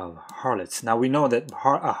of harlots. Now we know that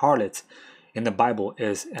a harlot in the Bible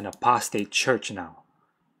is an apostate church.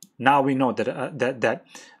 Now we know that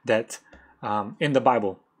in the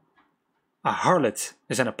Bible, a harlot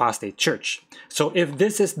is an apostate church. So if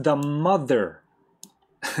this is the mother,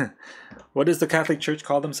 what does the Catholic Church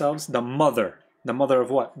call themselves? The mother. The mother of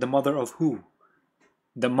what? The mother of who?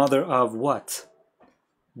 The mother of what?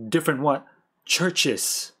 Different what?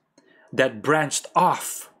 Churches that branched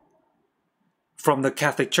off from the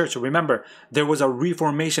Catholic Church. Remember, there was a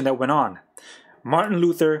reformation that went on. Martin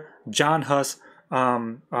Luther, John Huss,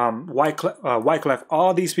 Wycliffe,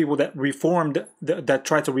 all these people that reformed, that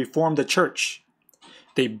tried to reform the church,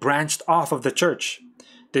 they branched off of the church.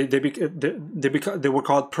 They were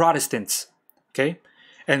called Protestants. Okay,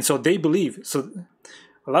 and so they believe. So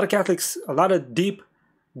a lot of Catholics, a lot of deep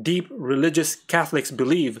religious Catholics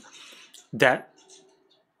believe that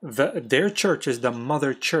their church is the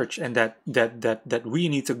mother church, and that we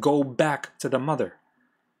need to go back to the mother.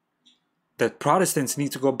 That Protestants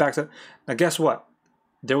need to go back to... Now guess what?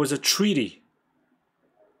 There was a treaty,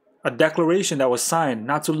 a declaration that was signed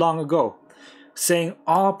not too long ago, saying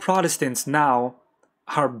all Protestants now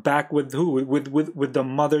are back with who? With the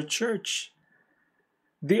mother church.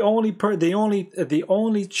 The only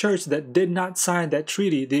church that did not sign that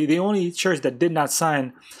treaty, the only church that did not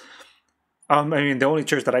sign, the only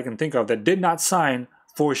church that I can think of that did not sign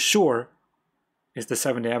for sure is the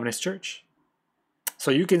Seventh-day Adventist Church.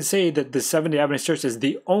 So you can say that the Seventh-day Adventist Church is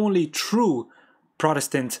the only true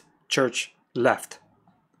Protestant church left.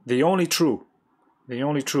 The only true.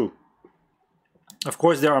 Of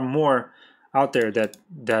course, there are more out there that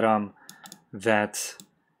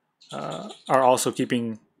are also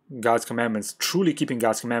keeping God's commandments, truly keeping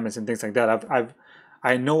God's commandments and things like that.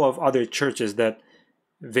 I know of other churches that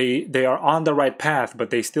they are on the right path, but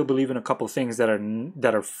they still believe in a couple things that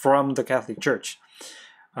are from the Catholic Church.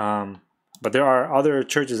 But there are other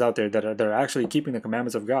churches out there that are actually keeping the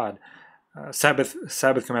commandments of God, Sabbath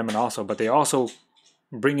commandment also, but they also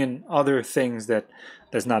bring in other things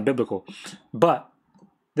that's not biblical. But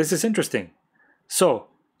this is interesting. So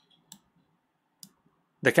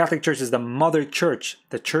the Catholic Church is the mother church,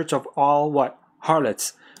 the church of all what?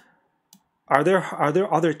 Harlots. Are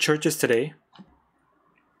there other churches today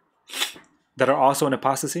that are also in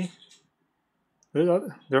apostasy?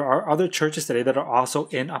 There are other churches today that are also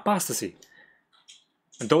in apostasy.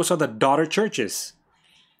 And those are the daughter churches.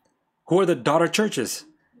 Who are the daughter churches?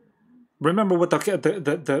 Remember what the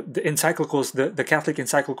encyclicals, the Catholic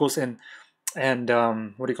encyclicals and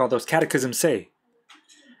what do you call those, catechisms say?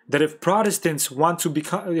 That if Protestants want to be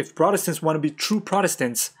true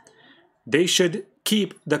Protestants, they should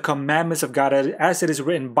keep the commandments of God as it is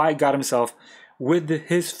written by God Himself with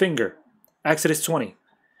His finger. Exodus 20.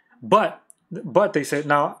 But they said,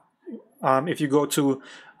 now, if you go to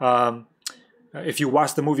if you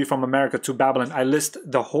watch the movie From America to Babylon, I list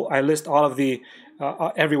all of the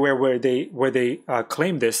everywhere where they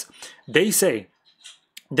claim this. They say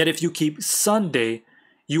that if you keep Sunday,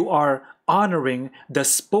 you are honoring the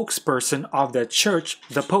spokesperson of the church,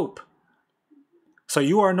 the Pope. So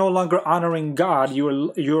you are no longer honoring God.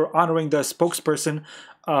 You're honoring the spokesperson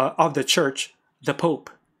of the church, the Pope.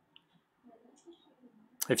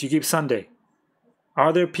 If you keep Sunday,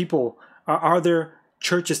 are there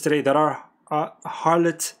churches today that are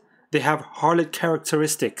harlot? They have harlot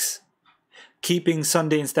characteristics, keeping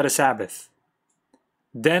Sunday instead of Sabbath.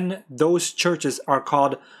 Then those churches are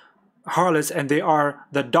called harlots, and they are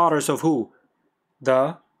the daughters of who?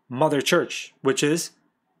 The mother church, which is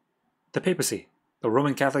the papacy, the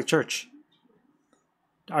Roman Catholic Church.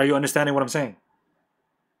 Are you understanding what I'm saying?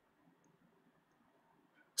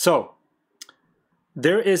 So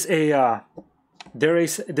there is a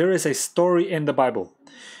story in the Bible.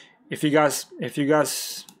 If you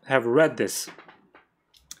guys have read this,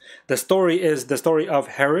 the story is the story of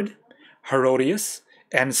Herod, Herodias,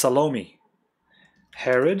 and Salome.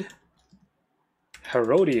 Herod,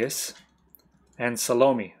 Herodias, and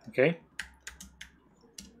Salome. Okay,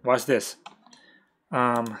 watch this.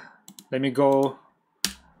 Let me go.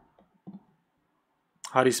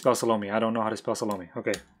 How do you spell Salome? I don't know how to spell Salome.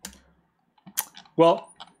 Okay.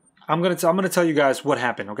 Well, I'm gonna tell you guys what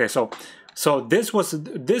happened. Okay, so this was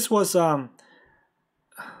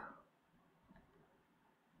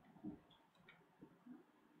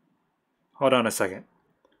hold on a second.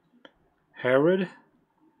 Herod,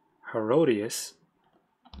 Herodias,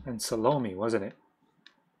 and Salome, wasn't it?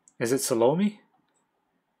 Is it Salome?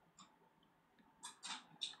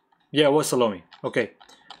 Yeah, it was Salome. Okay.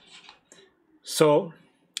 So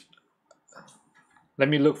let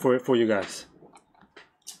me look for it for you guys.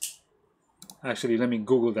 Actually, let me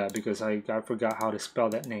Google that because I forgot how to spell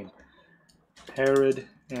that name. Herod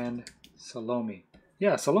and Salome.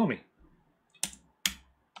 Yeah, Salome.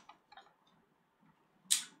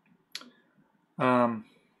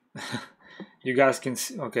 You guys can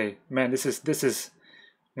see. Okay, man, this is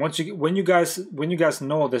when you guys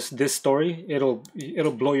know this story, it'll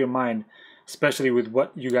blow your mind, especially with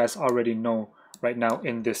what you guys already know right now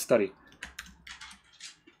in this study.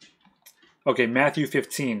 Okay, Matthew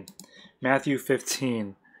 15. Matthew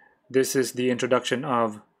 15. This is the introduction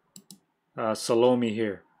of Salome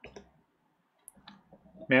here.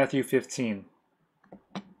 Matthew 15.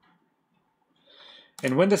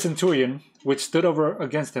 And when the centurion, which stood over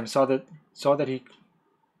against him, saw that he...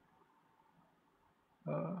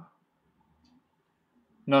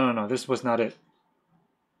 No, this was not it.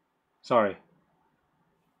 Sorry.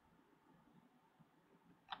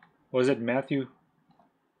 Was it Matthew?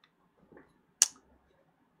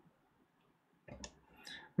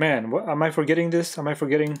 Man, what, am I forgetting this? Am I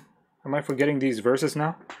forgetting these verses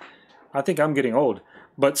now? I think I'm getting old.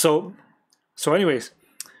 But so anyways,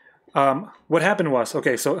 what happened was,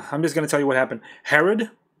 okay, so I'm just going to tell you what happened. Herod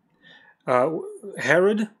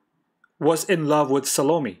was in love with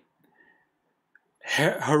Salome,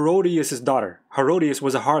 Herodias' daughter. Herodias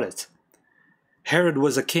was a harlot. Herod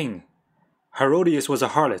was a king. Herodias was a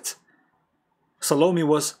harlot. Salome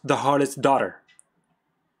was the harlot's daughter.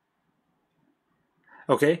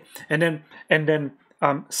 Okay, and then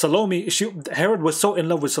Salome, Herod was so in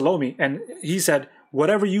love with Salome, and he said,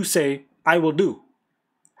 "Whatever you say, I will do."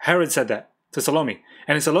 Herod said that to Salome,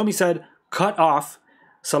 and Salome said, "Cut off."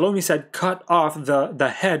 Salome said, "Cut off the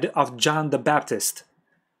head of John the Baptist."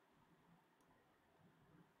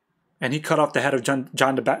 and he cut off the head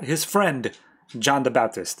of his friend, John the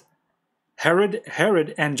Baptist. Herod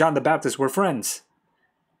and John the Baptist were friends.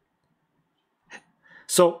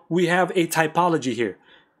 So we have a typology here.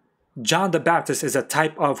 John the Baptist is a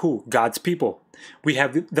type of who? God's people. We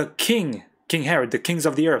have the king, King Herod, the kings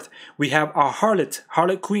of the earth. We have a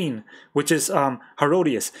harlot queen, which is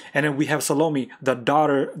Herodias, and then we have Salome, the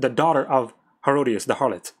daughter of Herodias, the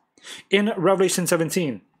harlot. In Revelation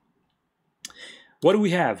 17, what do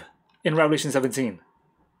we have in Revelation 17?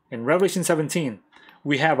 In Revelation 17,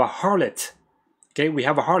 we have a harlot. Okay, we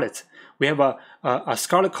have a harlot. We have a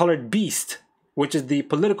scarlet-colored beast, which is the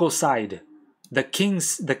political side, the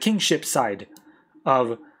kingship side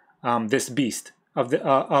of this beast of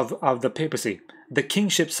the papacy, the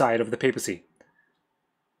kingship side of the papacy.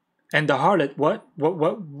 And the harlot,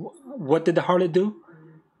 what did the harlot do?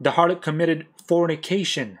 The harlot committed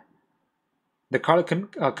fornication. The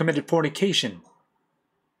harlot committed fornication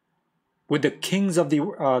with the kings of the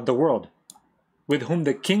world, with whom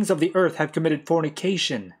the kings of the earth have committed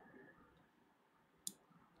fornication.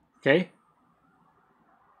 Okay?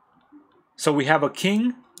 So we have a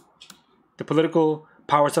king, the political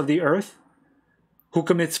powers of the earth, who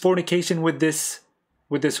commits fornication with this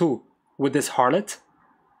who? With this harlot.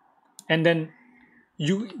 And then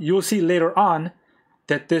you'll see later on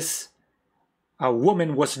that this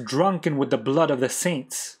woman was drunken with the blood of the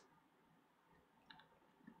saints.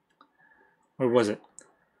 Where was it?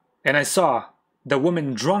 And I saw the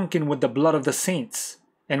woman drunken with the blood of the saints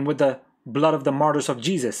and with the blood of the martyrs of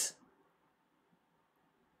Jesus.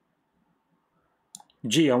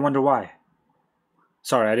 G, I wonder why.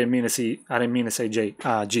 Sorry, I didn't mean to say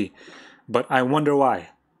G, but I wonder why.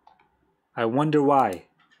 I wonder why.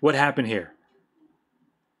 What happened here?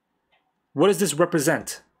 What does this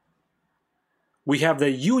represent? We have the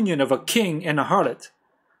union of a king and a harlot.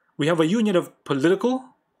 We have a union of political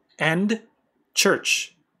and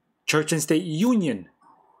church and state union,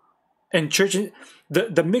 and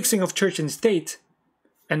the mixing of church and state.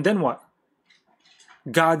 And then what?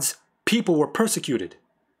 God's people were persecuted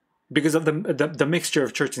because of the mixture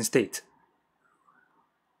of church and state.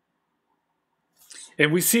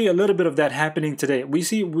 And we see a little bit of that happening today. We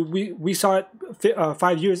saw it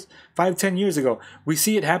 10 years ago. We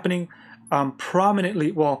see it happening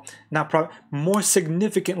prominently, well, more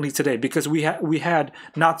significantly today, because we had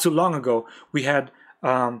not too long ago, we had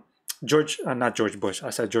not George Bush. I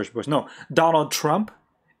said George Bush. No, Donald Trump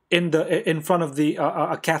in front of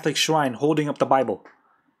a Catholic shrine holding up the Bible.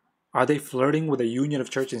 Are they flirting with a union of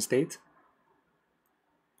church and state?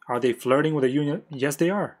 Are they flirting with a union? Yes, they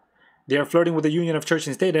are. They are flirting with the union of church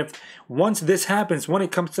and state. If once this happens, once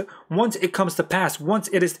it comes to pass, once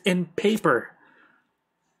it is in paper,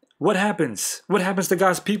 what happens? What happens to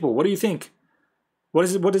God's people? What do you think? What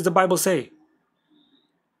does the Bible say?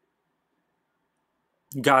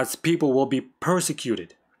 God's people will be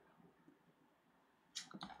persecuted.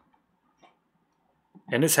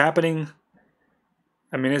 And it's happening.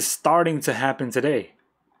 I mean, it's starting to happen today.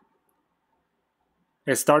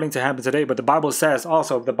 It's starting to happen today, but the Bible says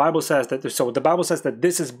that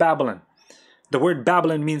this is Babylon. The word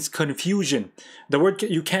Babylon means confusion. The word,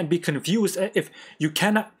 you can't be confused if you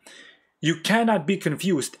cannot be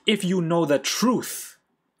confused if you know the truth.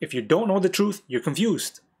 If you don't know the truth, you're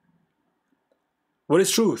confused. What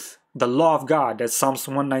is truth? The law of God. That's Psalms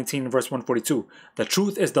 119 verse 142. The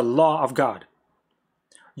truth is the law of God.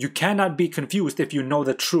 You cannot be confused if you know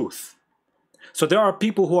the truth. So there are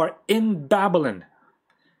people who are in Babylon.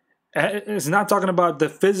 It's not talking about the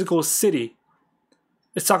physical city.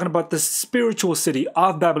 It's talking about the spiritual city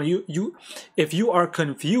of Babylon. If you are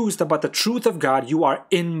confused about the truth of God, you are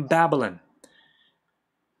in Babylon.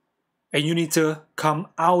 And you need to come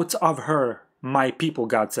out of her, my people,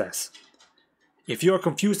 God says. If you are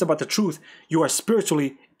confused about the truth, you are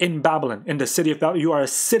spiritually in Babylon, in the city of Babylon. You are a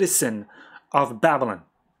citizen of Babylon.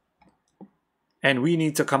 And we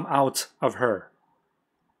need to come out of her.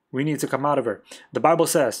 We need to come out of her. The Bible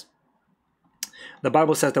says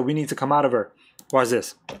that we need to come out of her. What is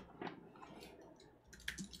this?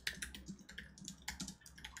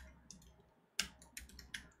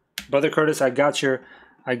 Brother Curtis, I got your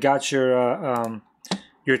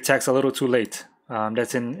text a little too late.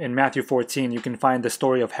 That's in Matthew 14. You can find the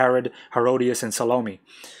story of Herod, Herodias, and Salome.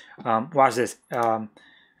 Watch this.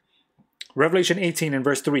 Revelation 18 and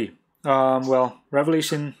verse 3.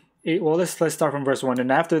 Revelation 8. Well, let's start from verse 1.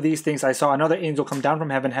 And after these things, I saw another angel come down from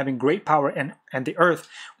heaven, having great power, and the earth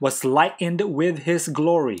was lightened with his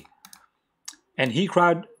glory. And he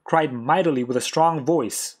cried mightily with a strong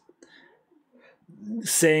voice,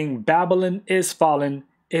 saying, Babylon is fallen,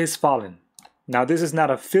 is fallen. Now, this is not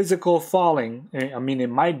a physical falling. I mean, it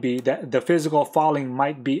might be that the physical falling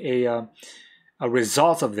might be a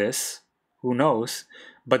result of this. Who knows?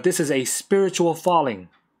 But this is a spiritual falling.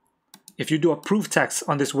 If you do a proof text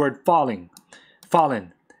on this word fallen,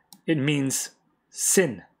 it means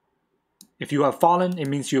sin. If you have fallen, it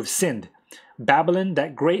means you have sinned. Babylon, the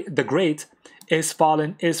great, is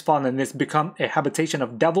fallen. It's become a habitation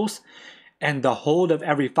of devils, and the hold of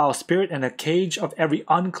every foul spirit, and a cage of every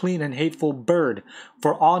unclean and hateful bird.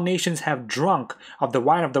 For all nations have drunk of the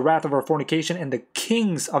wine of the wrath of her fornication, and the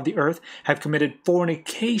kings of the earth have committed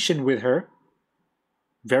fornication with her.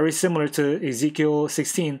 Very similar to Ezekiel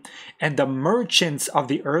 16. And the merchants of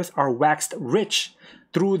the earth are waxed rich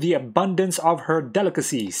through the abundance of her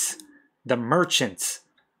delicacies. The merchants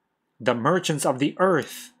of the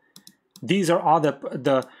earth. These are all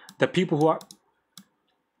the people who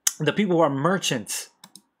are merchants.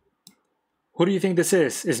 Who do you think this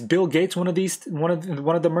is? Is Bill Gates one of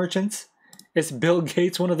the merchants? Is Bill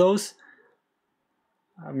Gates one of those?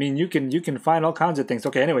 I mean, you can find all kinds of things.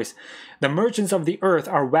 Okay, anyways, the merchants of the earth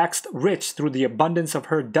are waxed rich through the abundance of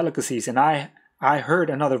her delicacies. And I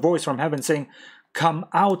heard another voice from heaven saying, "Come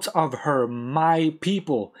out of her, my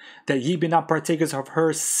people, that ye be not partakers of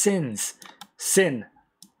her sins." Sin.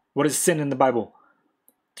 What is sin in the Bible?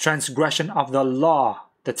 Transgression of the law,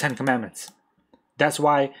 the 10 Commandments. That's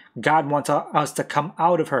why God wants us to come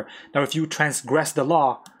out of her. Now, if you transgress the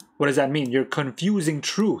law, what does that mean? You're confusing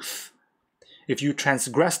truth. If you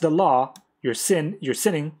transgress the law, you're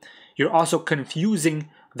sinning. You're also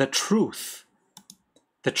confusing the truth.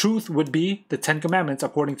 The truth would be the 10 Commandments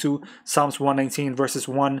according to Psalms 119 verses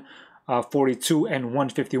 142 and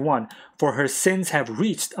 151. For her sins have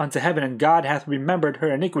reached unto heaven, and God hath remembered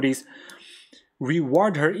her iniquities.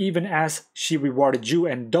 Reward her even as she rewarded you,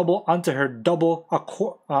 and double unto her double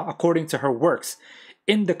according to her works.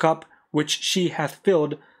 In the cup which she hath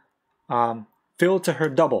filled, fill to her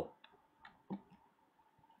double.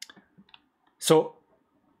 So,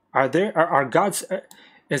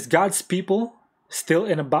 is God's people still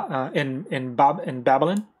in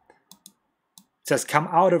Babylon? It says, "Come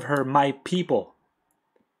out of her, my people."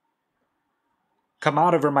 Come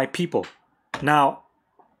out of her, my people. Now,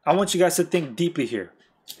 I want you guys to think deeply here.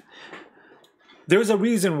 There's a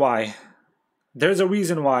reason why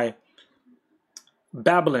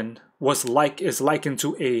Babylon is likened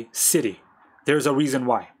to a city. There's a reason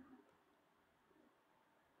why.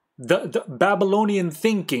 The Babylonian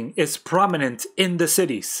thinking is prominent in the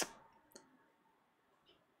cities.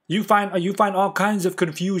 You find all kinds of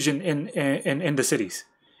confusion in the cities.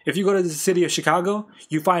 If you go to the city of Chicago,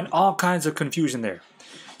 you find all kinds of confusion there.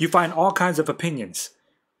 You find all kinds of opinions.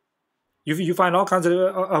 You find all kinds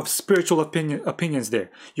of spiritual opinions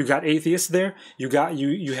there. You got atheists there. You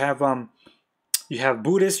have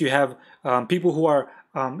Buddhists. You have people who are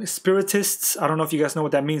spiritists. I don't know if you guys know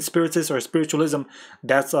what that means. Spiritists or spiritualism.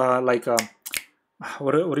 That's like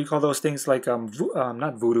what do you call those things? Like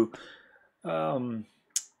not voodoo.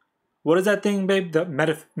 What is that thing, babe? The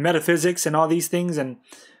metaphysics and all these things and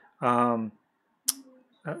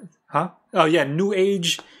Oh yeah, New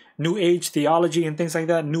Age theology and things like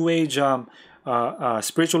that. New Age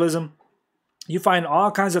spiritualism. You find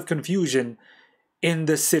all kinds of confusion in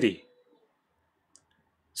the city.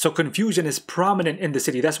 So confusion is prominent in the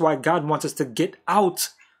city. That's why God wants us to get out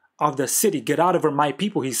of the city. Get out of her, my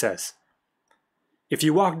people, he says. If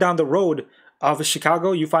you walk down the road of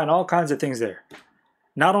Chicago, you find all kinds of things there.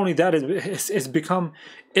 Not only that, the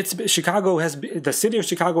city of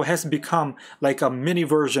Chicago has become like a mini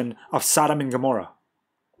version of Sodom and Gomorrah.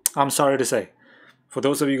 I'm sorry to say. For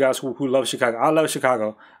those of you guys who love Chicago, I love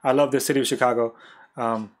Chicago. I love the city of Chicago.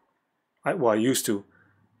 I used to.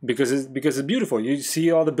 Because it's beautiful. You see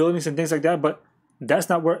all the buildings and things like that, but that's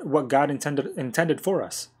not what God intended for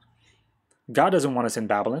us. God doesn't want us in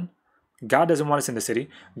Babylon. God doesn't want us in the city.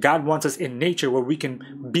 God wants us in nature where we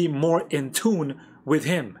can be more in tune with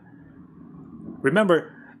him.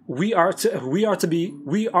 Remember, we are to be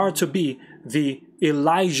the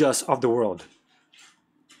Elijahs of the world.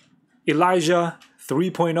 Elijah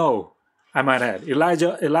 3.0. I might add.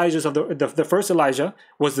 Elijah's of the first Elijah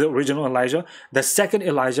was the original Elijah. The second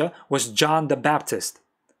Elijah was John the Baptist.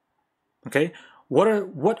 Okay? What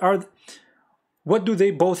do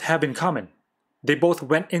they both have in common? They both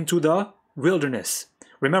went into the wilderness.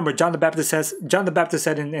 Remember, John the Baptist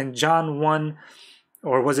said in John 1,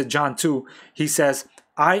 or was it John 2, he says,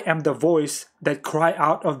 "I am the voice that cry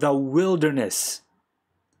out of the wilderness."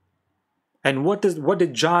 And what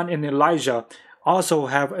did John and Elijah also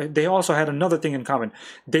have? They also had another thing in common.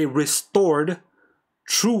 They restored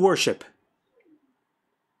true worship.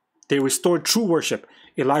 They restored true worship.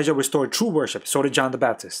 Elijah restored true worship. So did John the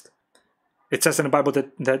Baptist. It says in the Bible the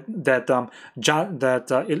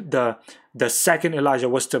second Elijah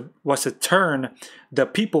was to turn the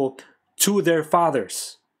people to their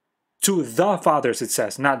fathers, to the fathers. It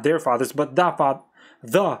says not their fathers, but the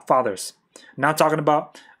fathers. Not talking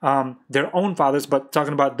about their own fathers, but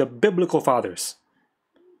talking about the biblical fathers,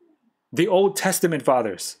 the Old Testament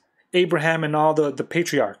fathers, Abraham and all the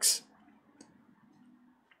patriarchs.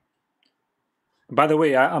 By the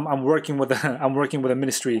way, I'm working with a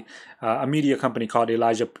ministry, a media company called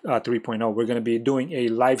Elijah 3.0. We're going to be doing a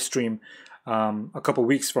live stream a couple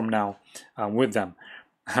weeks from now with them.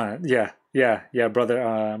 Yeah,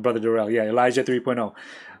 brother Durrell. Yeah, Elijah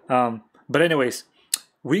 3.0. But anyways,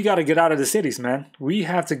 we got to get out of the cities, man. We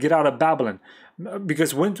have to get out of Babylon,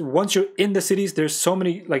 because once you're in the cities, there's so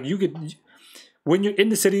many, like, when you're in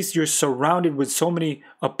the cities, you're surrounded with so many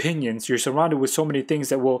opinions. You're surrounded with so many things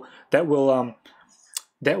that will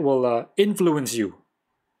influence you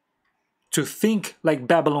to think like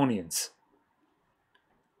Babylonians.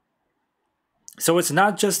 So it's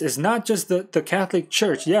not just the Catholic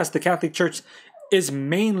Church. Yes, the Catholic Church is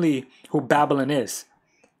mainly who Babylon is.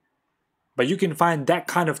 But you can find that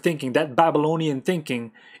kind of thinking, that Babylonian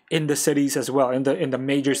thinking, in the cities as well, in the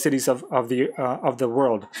major cities of the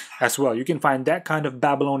world as well. You can find that kind of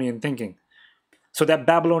Babylonian thinking. So that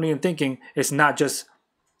Babylonian thinking is not just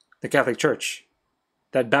the Catholic Church.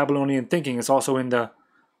 That Babylonian thinking is also in the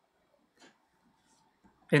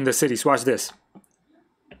cities. Watch this.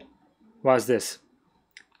 Watch this.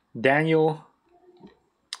 Daniel,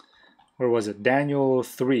 where was it? Daniel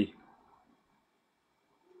 3.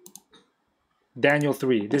 Daniel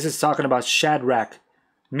 3. This is talking about Shadrach,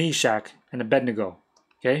 Meshach, and Abednego.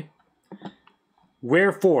 Okay?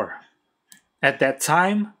 Wherefore, at that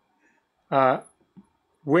time,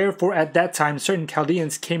 certain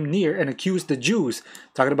Chaldeans came near and accused the Jews.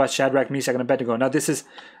 Talking about Shadrach, Meshach, and Abednego. This is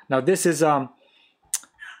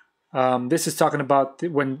talking about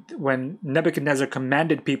when Nebuchadnezzar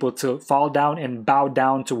commanded people to fall down and bow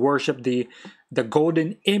down to worship the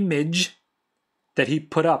golden image that he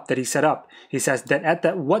put up, that he set up. He says that at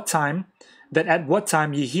what time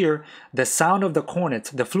ye hear the sound of the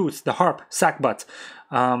cornet, the flutes, the harp, sackbut,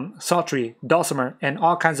 psaltery, dulcimer, and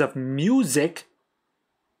all kinds of music,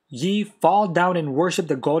 ye fall down and worship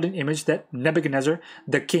the golden image that Nebuchadnezzar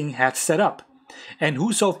the king hath set up. And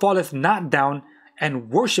whoso falleth not down and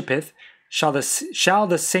worshipeth shall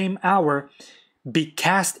the same hour be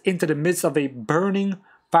cast into the midst of a burning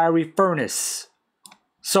fiery furnace.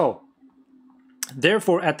 So,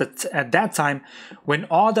 therefore, at that time, when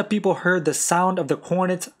all the people heard the sound of the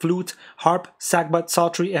cornet, flute, harp, sackbut,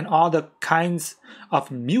 psaltery, and all the kinds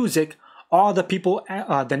of music, all the people,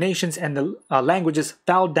 the nations, and the languages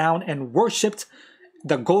fell down and worshipped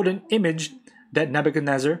the golden image that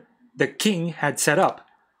Nebuchadnezzar, the king, had set up.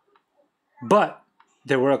 But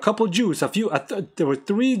there were a couple Jews, there were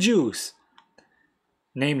 3 Jews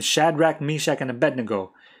named Shadrach, Meshach, and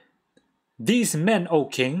Abednego. These men, O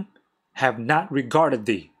king, have not regarded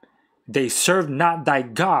thee. They served not thy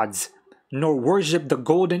gods, nor worship the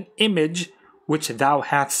golden image which thou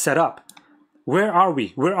hast set up. Where are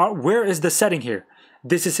we? Where is the setting here?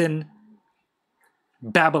 This is in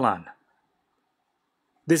Babylon.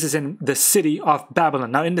 This is in the city of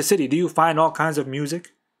Babylon. Now, in the city, do you find all kinds of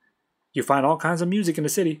music? You find all kinds of music in the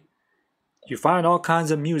city. You find all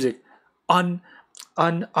kinds of music,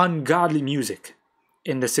 ungodly music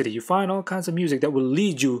in the city. You find all kinds of music that will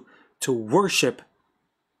lead you to worship,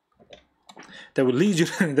 that will lead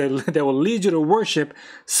you to worship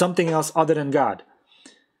something else other than God.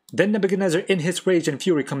 Then Nebuchadnezzar, in his rage and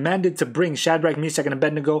fury, commanded to bring Shadrach, Meshach, and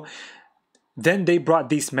Abednego. Then they brought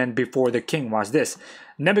these men before the king. Watch this.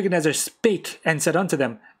 Nebuchadnezzar spake and said unto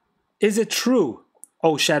them, Is it true,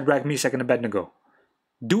 O Shadrach, Meshach, and Abednego?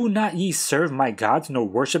 Do not ye serve my gods, nor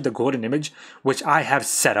worship the golden image which I have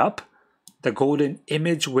set up? The golden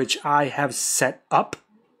image which I have set up?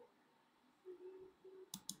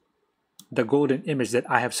 The golden image that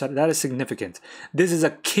I have set up. That is significant. This is a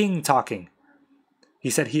king talking. He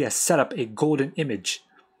said he has set up a golden image.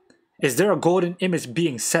 Is there a golden image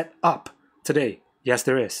being set up today? Yes,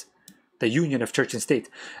 there is. The union of church and state.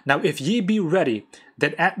 Now, if ye be ready,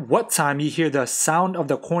 that at what time ye hear the sound of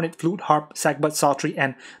the cornet, flute, harp, sackbut, psaltery,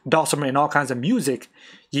 and dulcimer, and all kinds of music,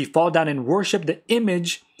 ye fall down and worship the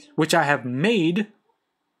image which I have made,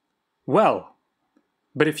 well.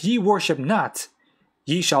 But if ye worship not,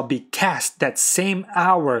 ye shall be cast that same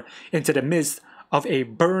hour into the midst of a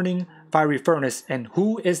burning fiery furnace. And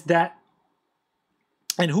who is that?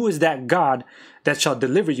 And who is that God that shall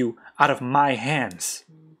deliver you out of my hands?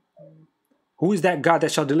 Who is that God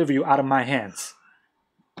that shall deliver you out of my hands?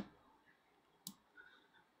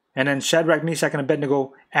 And then Shadrach, Meshach, and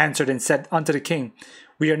Abednego answered and said unto the king,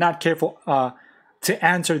 we are not careful to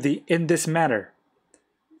answer thee in this matter.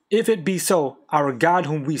 If it be so, our God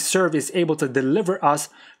whom we serve is able to deliver us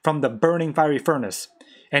from the burning fiery furnace,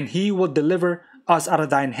 and he will deliver us out of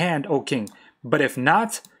thine hand, O king. But if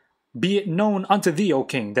not, be it known unto thee, O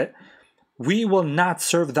king, that we will not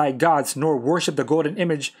serve thy gods, nor worship the golden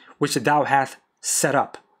image which thou hast set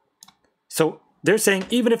up. So they're saying,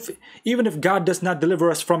 even if God does not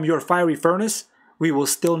deliver us from your fiery furnace, we will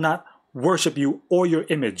still not worship you or your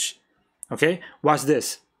image. Okay, watch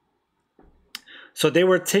this. So they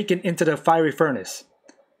were taken into the fiery furnace.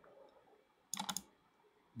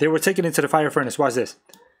 They were taken into the fiery furnace. Watch this.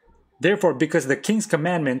 Therefore, because the king's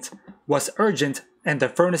commandment was urgent and the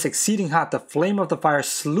furnace exceeding hot, the flame of the fire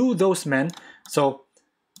slew those men. So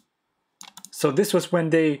this was when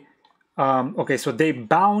they, okay, so they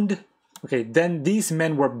bound, okay, then these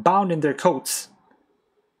men were bound in their coats.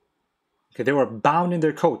 Okay, they were bound in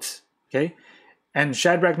their coats, okay? And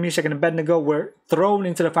Shadrach, Meshach, and Abednego were thrown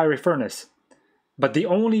into the fiery furnace. But the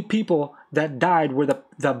only people that died were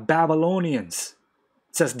the Babylonians.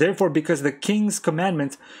 It says, therefore, because the king's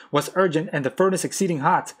commandment was urgent and the furnace exceeding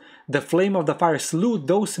hot, the flame of the fire slew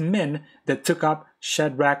those men that took up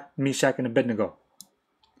Shadrach, Meshach, and Abednego.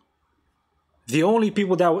 The only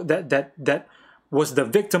people that was the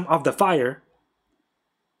victim of the fire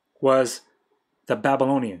was the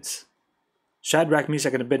Babylonians. Shadrach,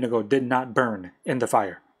 Meshach, and Abednego did not burn in the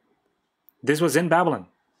fire. This was in Babylon.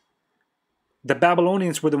 The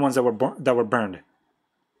Babylonians were the ones that were burned.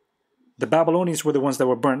 The Babylonians were the ones that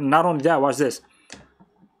were burned. Not only that, watch this.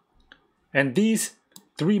 And these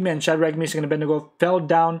three men, Shadrach, Meshach, and Abednego, fell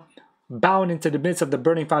down, bound into the midst of the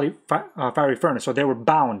burning fiery furnace. So they were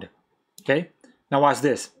bound. Okay. Now watch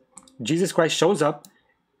this. Jesus Christ shows up,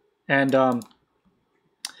 and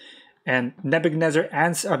Nebuchadnezzar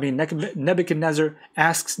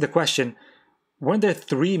asks the question, weren't there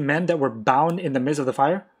three men that were bound in the midst of the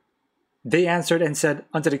fire? They answered and said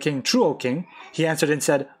unto the king, true, O king. He answered and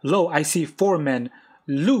said, lo, I see four men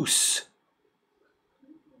loose,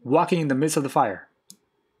 walking in the midst of the fire.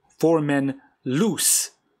 Four men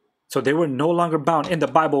loose. So they were no longer bound. In the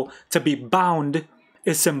Bible, to be bound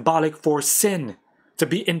is symbolic for sin, to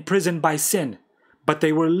be imprisoned by sin. But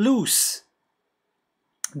they were loose.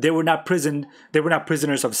 They were not prisoned. They were not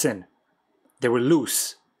prisoners of sin. They were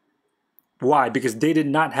loose. Why? Because they did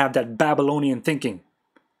not have that Babylonian thinking.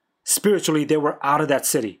 Spiritually, they were out of that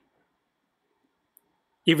city.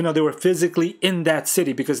 Even though they were physically in that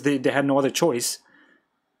city because they had no other choice.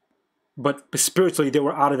 But spiritually, they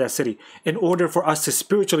were out of that city. In order for us to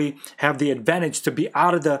spiritually have the advantage to be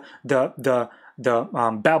out of the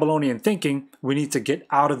Babylonian thinking, we need to get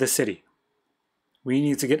out of the city. We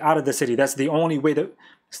need to get out of the city. That's the only way that,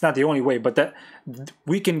 it's not the only way, but that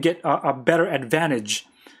we can get a better advantage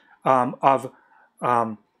of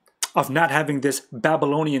not having this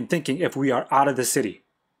Babylonian thinking if we are out of the city.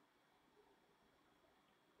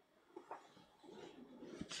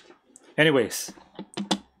 Anyways,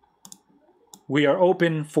 we are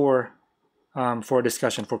open for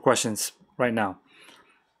discussion, for questions right now.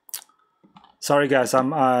 Sorry guys,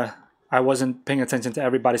 I wasn't paying attention to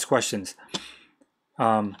everybody's questions.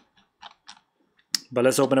 But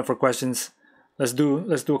let's open up for questions. Let's do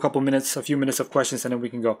a few minutes of questions, and then we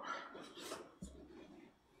can go.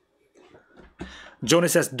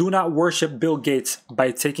 Jonas says, do not worship Bill Gates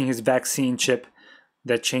by taking his vaccine chip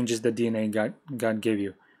that changes the DNA God gave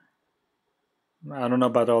you. I don't know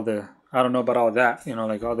about all that, you know,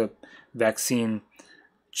 like all the vaccine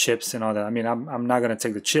chips and all that. I mean, I'm not going to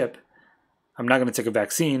take the chip. I'm not going to take a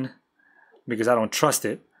vaccine because I don't trust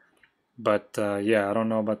it. But yeah, I don't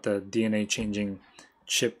know about the DNA changing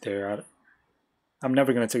chip there. I'm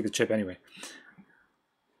never going to take the chip anyway.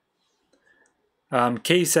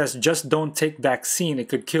 Kay says, just don't take vaccine. It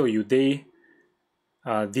could kill you.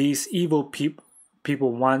 These evil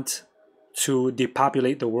people want to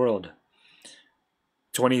depopulate the world.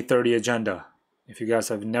 2030 agenda. If you guys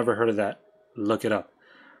have never heard of that, look it up.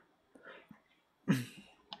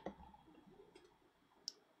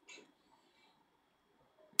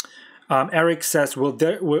 Eric says, will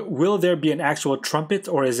there be an actual trumpet,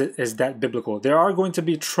 or is that biblical? There are going to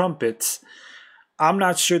be trumpets. I'm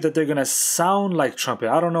not sure that they're gonna sound like trumpet.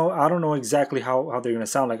 I don't know exactly how they're gonna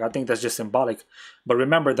sound like. I think that's just symbolic. But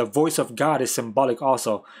remember, the voice of God is symbolic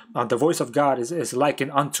also. The voice of God is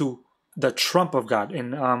likened unto the trump of God.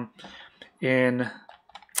 In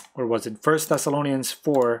where was it? 1 Thessalonians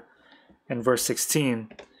 4 and verse 16.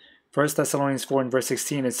 1 Thessalonians 4 and verse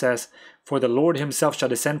 16, it says, "For the Lord himself shall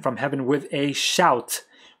descend from heaven with a shout,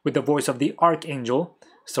 with the voice of the archangel."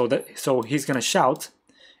 So he's going to shout,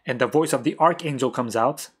 and the voice of the archangel comes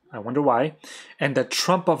out. I wonder why. And the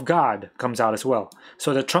trump of God comes out as well.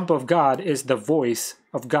 So the trump of God is the voice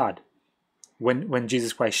of God when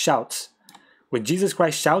Jesus Christ shouts. When Jesus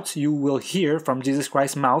Christ shouts, you will hear from Jesus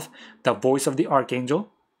Christ's mouth the voice of the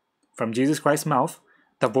archangel. From Jesus Christ's mouth,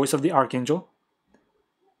 the voice of the archangel.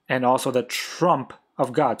 And also the trump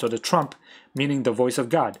of God. So the trump meaning the voice of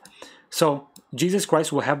God. So Jesus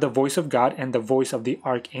Christ will have the voice of God and the voice of the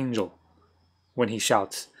archangel when he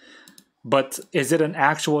shouts. But is it an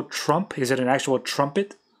actual trump? Is it an actual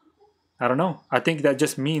trumpet? I don't know. I think that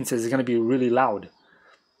just means it's going to be really loud.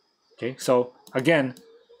 Okay, so again,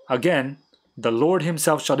 the Lord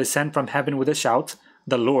himself shall descend from heaven with a shout.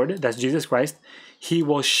 The Lord, that's Jesus Christ, he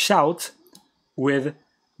will shout with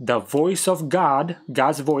the voice of God,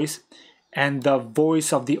 God's voice, and the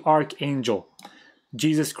voice of the archangel.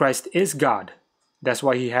 Jesus Christ is God. That's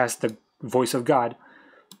why he has the voice of God.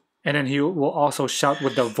 And then he will also shout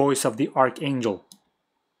with the voice of the archangel.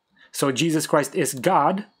 So Jesus Christ is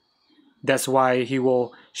God. That's why he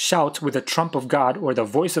will shout with the trump of God or the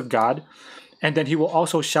voice of God. And then he will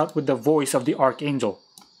also shout with the voice of the archangel.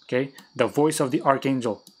 Okay, the voice of the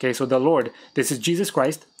archangel. Okay, so the Lord, this is Jesus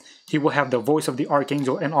Christ. He will have the voice of the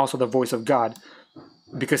archangel and also the voice of God,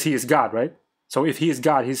 because he is God, right? So if he is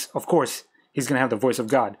God, of course he's going to have the voice of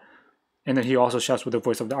God. And then he also shouts with the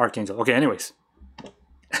voice of the archangel. Okay, anyways.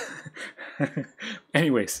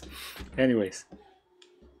 anyways.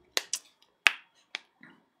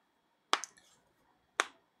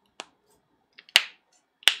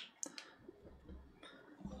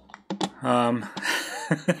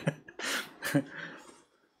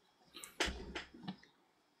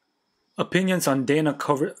 Opinions on Dana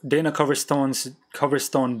Coverstone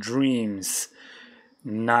dreams.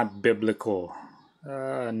 Not biblical.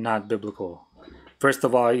 Not biblical. First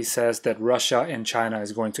of all, he says that Russia and China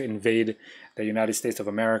is going to invade the United States of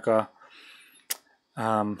America.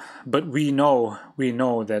 But we know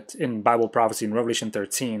that in Bible prophecy in Revelation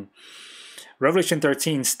 13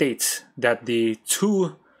 states that the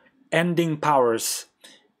two ending powers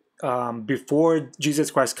before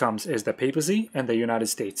Jesus Christ comes is the papacy and the United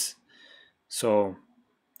States. So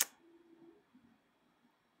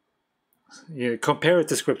yeah, compare it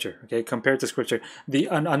to scripture. Okay, compare it to scripture.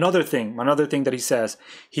 Another thing that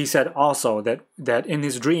he said also that in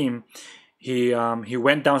his dream he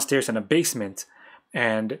went downstairs in a basement,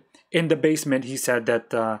 and in the basement he said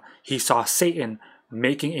that he saw Satan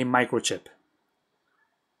making a microchip,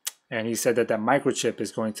 and he said that microchip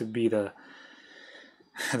is going to be the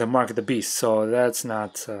mark of the beast. So that's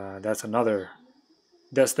not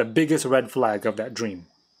that's the biggest red flag of that dream.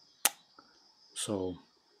 So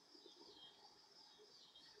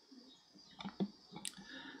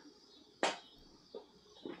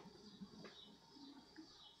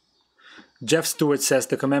Jeff Stewart says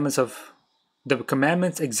the commandments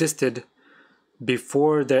existed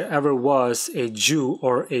before there ever was a Jew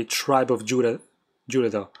or a tribe of Judah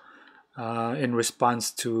though. In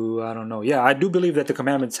response to, I don't know. Yeah, I do believe that the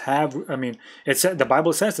commandments have, I mean, the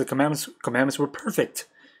Bible says the commandments were perfect.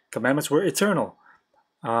 Commandments were eternal.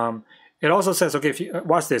 It also says, okay, if you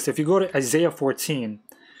watch this, if you go to Isaiah 14,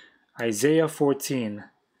 this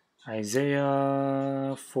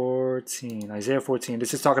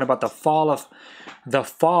is talking about the fall of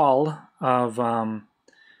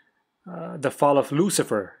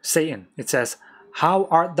Lucifer, Satan. It says, "How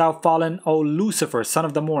art thou fallen, O Lucifer, son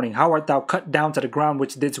of the morning? How art thou cut down to the ground,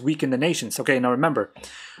 which didst weaken the nations?" Okay, now remember,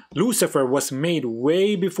 Lucifer was made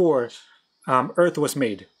way before earth was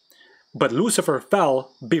made, but Lucifer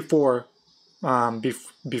fell before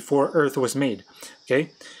earth was made.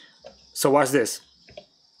 Okay, so watch this.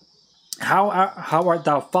 How art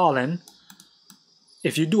thou fallen?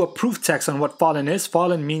 If you do a proof text on what fallen is,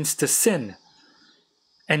 fallen means to sin.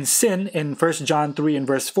 And sin in 1 John 3 and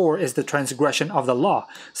verse 4 is the transgression of the law.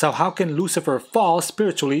 So how can Lucifer fall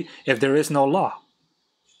spiritually if there is no law?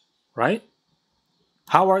 Right?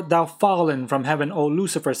 How art thou fallen from heaven, O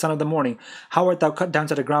Lucifer, son of the morning? How art thou cut down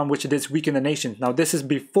to the ground, which didst weaken the nation? Now this is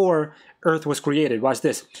before earth was created. Watch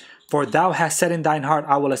this. For thou hast said in thine heart,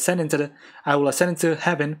 I will ascend into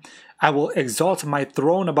heaven. I will exalt my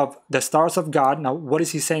throne above the stars of God. Now what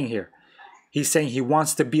is he saying here? He's saying he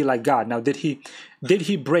wants to be like God. Now, did he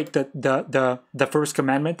break the first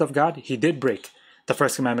commandment of God? He did break the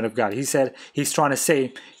first commandment of God. He said he's trying to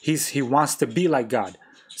say he wants to be like God.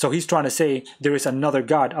 So he's trying to say there is another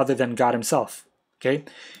God other than God himself. Okay?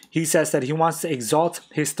 He says that he wants to exalt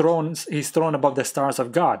his throne above the stars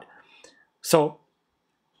of God. So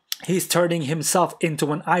He's turning himself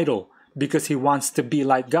into an idol because he wants to be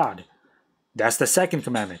like God. That's the second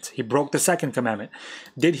commandment. He broke the second commandment.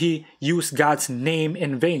 Did he use God's name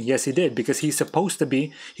in vain? Yes, he did, because he's supposed to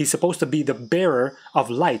be the bearer of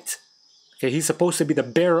light. Okay, he's supposed to be the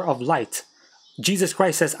bearer of light. Jesus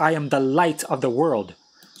Christ says, I am the light of the world.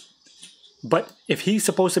 But if he's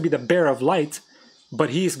supposed to be the bearer of light, but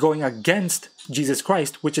he is going against Jesus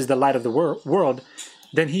Christ, which is the light of the world,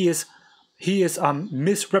 then he is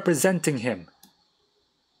misrepresenting him.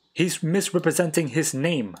 He's misrepresenting his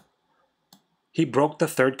name. He broke the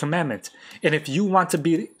third commandment. And if you want to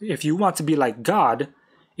be like God,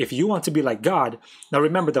 now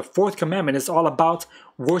remember, the fourth commandment is all about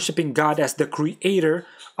worshiping God as the creator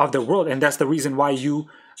of the world, and that's the reason why you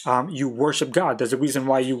worship God. There's a reason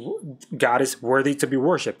why God is worthy to be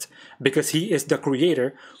worshipped, because he is the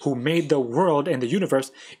creator who made the world and the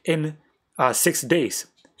universe in 6 days.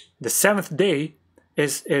 The seventh day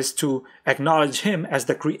is to acknowledge him as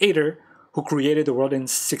the creator who created the world in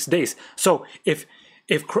 6 days. So if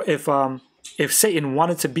Satan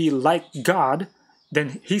wanted to be like God,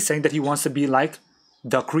 then he's saying that he wants to be like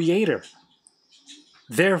the creator.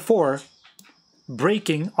 Therefore,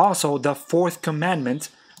 breaking also the fourth commandment,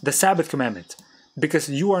 the Sabbath commandment, because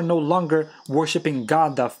you are no longer worshiping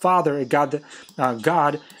God the Father,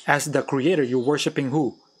 God as the creator. You're worshiping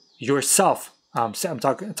who? Yourself. I'm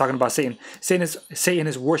talking about Satan. Satan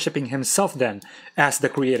is worshiping himself then as the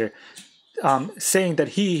creator, saying that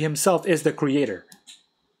he himself is the creator.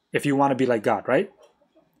 If you want to be like God, right?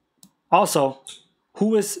 Also,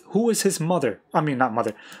 who is his mother? I mean, not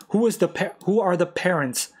mother. Who are the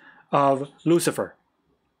parents of Lucifer?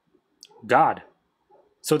 God.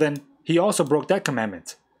 So then he also broke that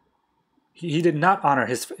commandment. He did not honor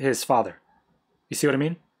his father. You see what I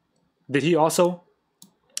mean? Did he also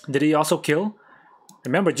kill?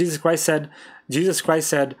 Remember, Jesus Christ said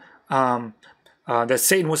that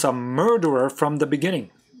Satan was a murderer from the beginning.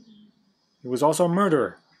 He was also a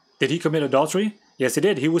murderer. Did he commit adultery? Yes, he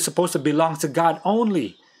did. He was supposed to belong to God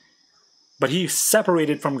only. But he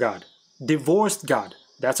separated from God, divorced God.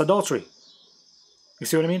 That's adultery. You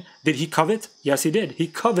see what I mean? Did he covet? Yes, he did. He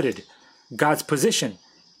coveted God's position.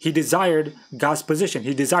 He desired God's position.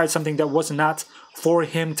 He desired something that was not for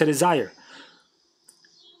him to desire.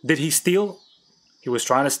 Did he steal? He was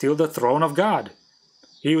trying to steal the throne of God.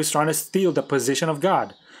 He was trying to steal the position of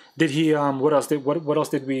God. Did he? What else did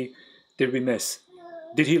we miss?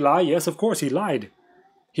 Did he lie? Yes, of course he lied.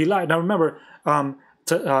 He lied. Now remember,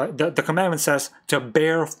 the commandment says to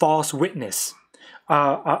bear false witness.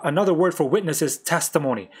 Another word for witness is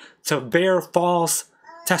testimony. To bear false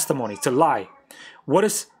testimony, to lie. What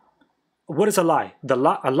is a lie? A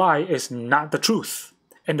lie is not the truth,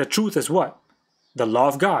 and the truth is what? The law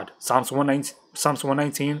of God. Psalms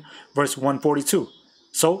 119, verse 142.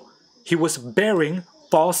 So he was bearing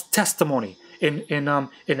false testimony. In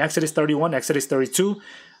Exodus 31, Exodus 32,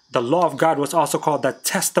 the law of God was also called the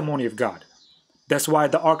testimony of God. That's why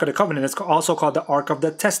the Ark of the Covenant is also called the Ark of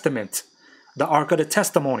the Testament, the Ark of the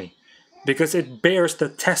Testimony, because it bears the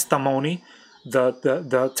testimony,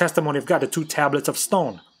 the testimony of God, the 2 tablets of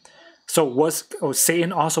stone. So was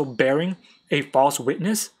Satan also bearing a false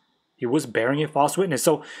witness? He was bearing a false witness.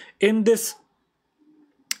 So in this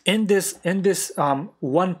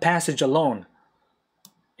one passage alone,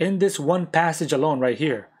 right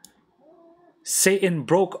here, Satan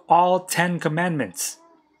broke all 10 commandments.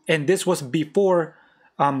 And this was before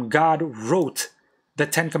God wrote the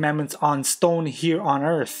 10 commandments on stone here on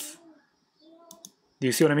earth. Do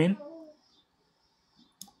you see what I mean?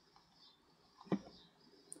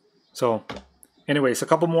 So, anyways, a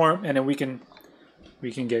couple more and then we can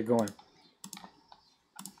get going.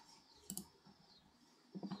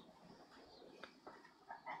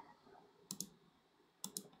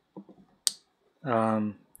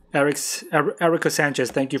 Erica Sanchez,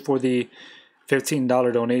 thank you for the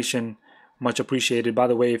 $15 donation. Much appreciated. By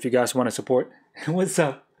the way, if you guys want to support, what's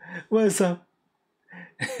up?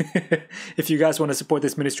 If you guys want to support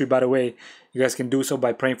this ministry, by the way, you guys can do so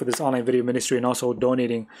by praying for this online video ministry and also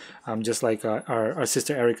donating, just like our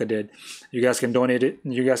sister Erica did. You guys can donate it.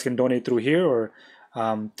 You guys can donate through here or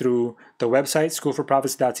through the website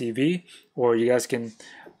schoolforprophets.tv, or you guys can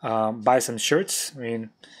buy some shirts. I mean,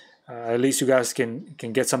 at least you guys can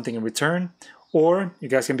get something in return, or you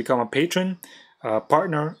guys can become a patron,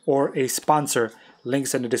 partner, or a sponsor.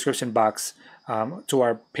 Links in the description box to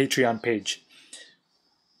our Patreon page.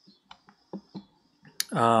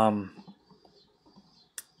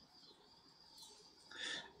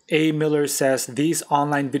 A. Miller says, these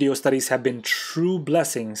online video studies have been true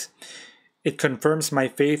blessings. It confirms my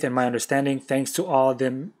faith and my understanding. Thanks to all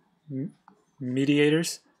the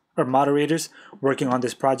mediators. or moderators working on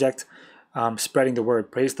this project, spreading the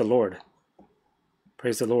word. Praise the Lord.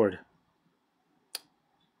 Praise the Lord.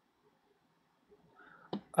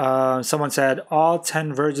 Someone said all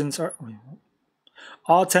 10 virgins are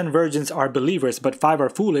believers, but 5 are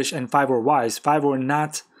foolish and 5 are wise. 5 were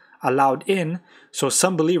not allowed in, so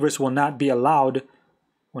some believers will not be allowed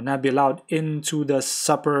into the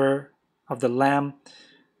supper of the Lamb.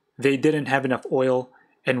 They didn't have enough oil.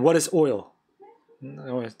 And what is oil?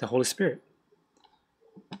 The Holy Spirit.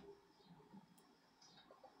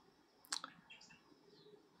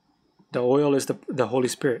 The oil is the Holy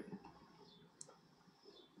Spirit.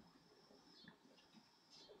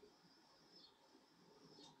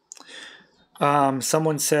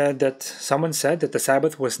 Someone said that the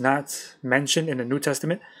Sabbath was not mentioned in the New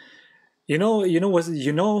Testament. You know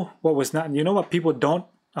what people don't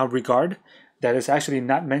regard that is actually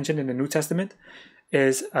not mentioned in the New Testament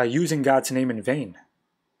is using God's name in vain.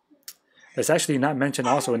 It's actually not mentioned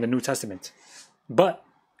also in the New Testament, but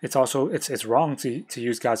it's wrong to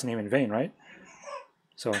use God's name in vain, right?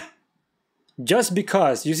 So just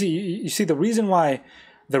because you see the reason why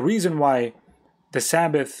the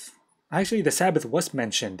Sabbath was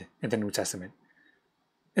mentioned in the New Testament.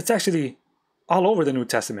 It's actually all over the New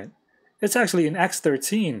Testament. It's actually in Acts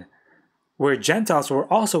 13, where Gentiles were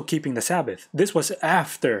also keeping the Sabbath. This was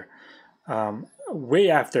after, way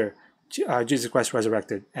after Jesus Christ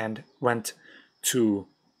resurrected and went to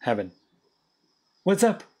heaven. What's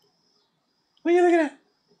up? What are you looking at?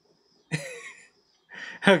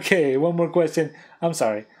 Okay, one more question. I'm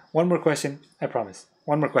sorry. One more question. I promise.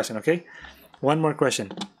 One more question, okay? One more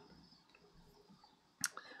question.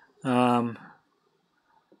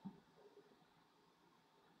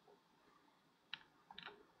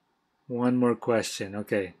 One more question.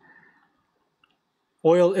 Okay.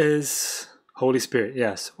 Oil is Holy Spirit.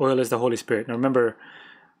 Yes, oil is the Holy Spirit. Now remember,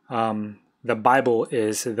 the Bible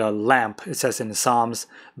is the lamp. It says in the Psalms,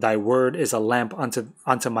 "Thy word is a lamp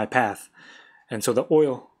unto my path." And so the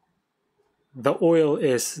oil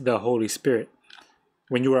is the Holy Spirit.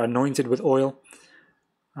 When you are anointed with oil,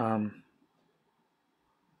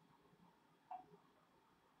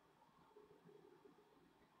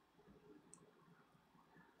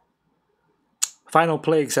 Final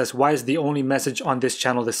Plague says, "Why is the only message on this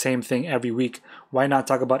channel the same thing every week? Why not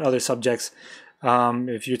talk about other subjects?"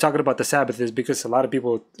 If you're talking about the Sabbath, it's because a lot of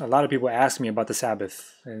people ask me about the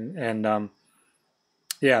Sabbath, and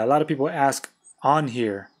yeah, a lot of people ask on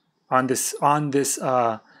here, on this what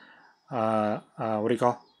do you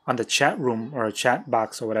call, on the chat room or a chat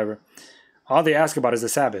box or whatever. All they ask about is the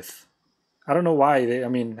Sabbath. I don't know why.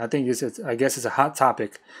 I think I guess it's a hot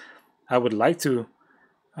topic. I would like to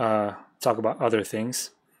talk about other things,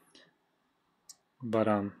 but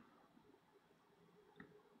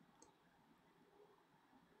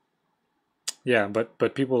yeah,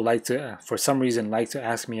 but people like to, for some reason, like to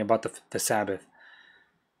ask me about the Sabbath.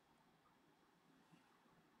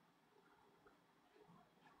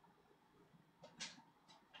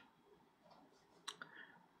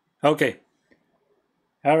 Okay.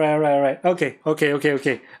 All right. Okay. All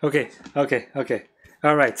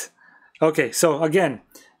right. Okay. So again,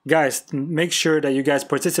 guys, make sure that you guys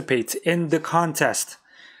participate in the contest.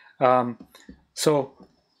 So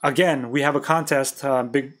again, we have a contest.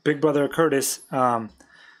 Big Brother Curtis.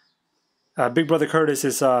 Big Brother Curtis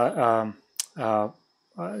is have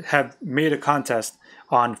made a contest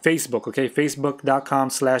on Facebook. Okay,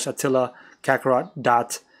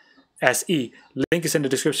 facebook.com/AttilaKakarot.se. Link is in the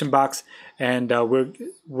description box, and we're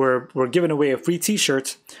giving away a free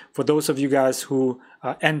T-shirt for those of you guys who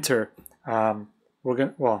enter. Not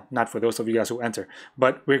for those of you guys who enter,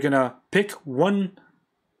 but we're gonna pick one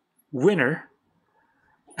winner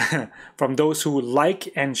from those who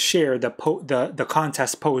like and share the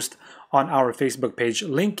contest post on our Facebook page.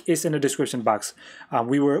 Link is in the description box.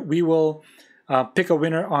 We will pick a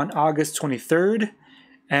winner on August 23rd,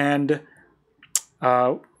 and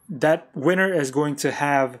that winner is going to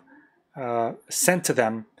have sent to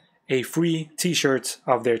them a free T-shirt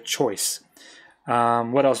of their choice.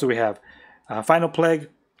 What else do we have? Final Plague.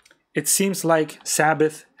 It seems like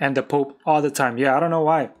Sabbath and the Pope all the time. Yeah, I don't know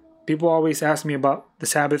why. People always ask me about the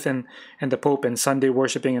Sabbath and the Pope and Sunday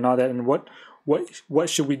worshiping and all that, and what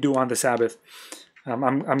should we do on the Sabbath?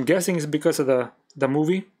 I'm guessing it's because of the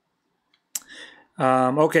movie.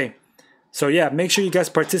 Okay, so yeah, make sure you guys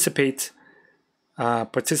participate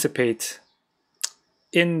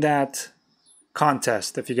in that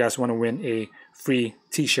contest if you guys want to win a free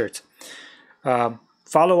T-shirt.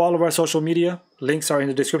 Follow all of our social media. Links are in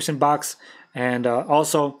the description box, and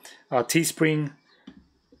also Teespring.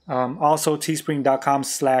 Also,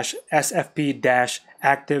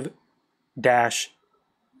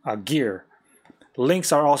 teespring.com/sfp-active-gear.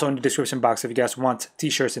 Links are also in the description box if you guys want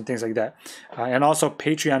t-shirts and things like that. And also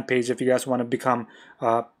Patreon page if you guys want to become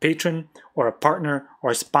a patron or a partner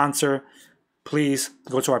or a sponsor. Please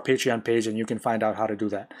go to our Patreon page and you can find out how to do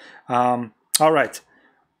that. All right.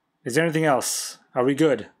 Is there anything else? Are we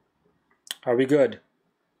good? Are we good?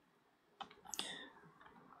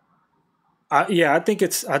 Yeah, I think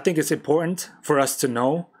it's important for us to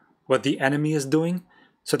know what the enemy is doing,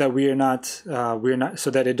 so that we're not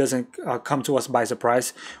so that it doesn't come to us by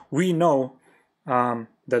surprise. We know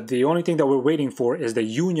that the only thing that we're waiting for is the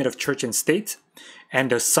union of church and state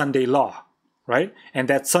and the Sunday law, right? And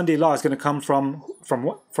that Sunday law is going to come from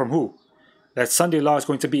who? That Sunday law is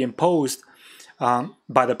going to be imposed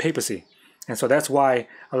by the papacy, and so that's why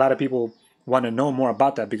a lot of people want to know more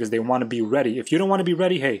about that, because they want to be ready. If you don't want to be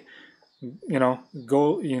ready, hey,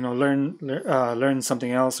 go, learn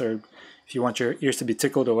something else, or if you want your ears to be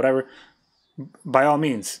tickled or whatever, by all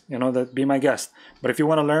means, that be my guest. But if you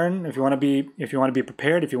want to learn, if you want to be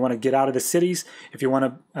prepared, if you want to get out of the cities, if you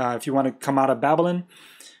want to come out of Babylon,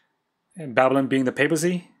 and Babylon being the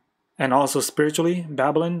papacy, and also spiritually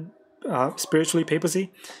Babylon, spiritually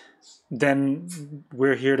papacy, then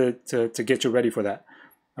we're here to get you ready for that.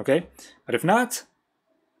 Okay, but if not,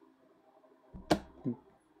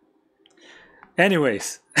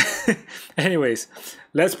 anyways,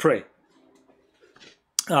 let's pray.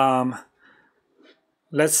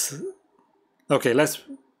 Let's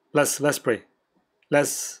pray.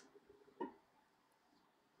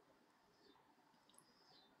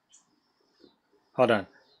 Hold on.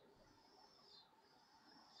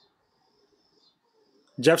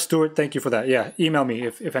 Jeff Stewart, thank you for that. Yeah, email me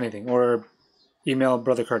if anything, or email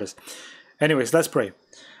Brother Curtis. Anyways, let's pray.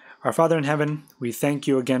 Our Father in heaven, we thank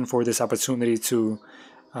you again for this opportunity to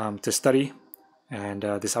study, and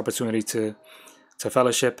this opportunity to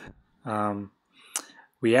fellowship.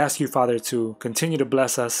 We ask you, Father, to continue to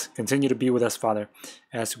bless us, continue to be with us, Father,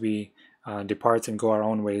 as we depart and go our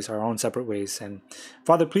own ways, our own separate ways. And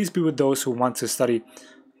Father, please be with those who want to study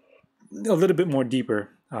a little bit more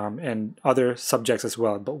deeper and other subjects as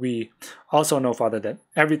well. But we also know, Father, that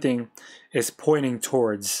everything is pointing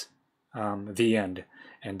towards the end.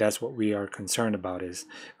 And that's what we are concerned about, is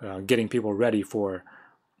getting people ready for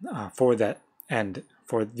that end,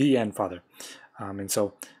 for the end, Father. And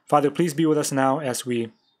so, Father, please be with us now as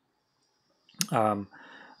we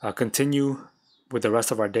continue with the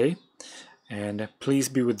rest of our day. And please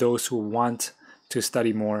be with those who want to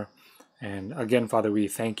study more. And again, Father, we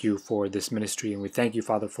thank you for this ministry, and we thank you,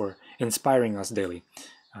 Father, for inspiring us daily.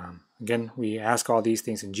 Again, we ask all these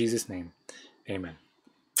things in Jesus' name. Amen.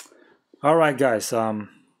 All right, guys.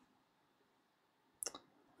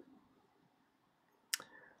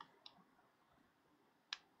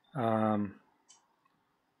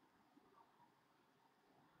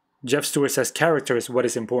 Jeff Stewart says character is what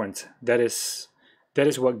is important. That is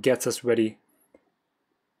what gets us ready.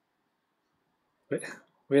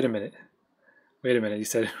 Wait a minute. You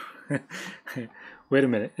said. Wait a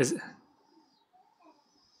minute.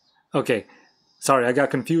 Okay. Sorry, I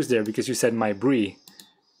got confused there because you said my brie.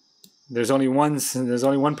 There's only one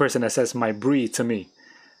person that says my brie to me.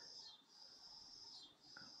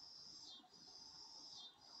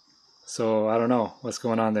 So I don't know what's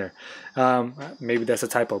going on there. Maybe that's a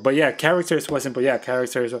typo. But yeah, characters wasn't. But yeah,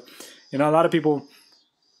 characters. A lot of people.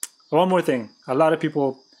 One more thing. A lot of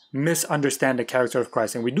people misunderstand the character of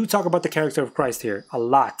Christ, and we do talk about the character of Christ here a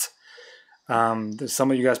lot.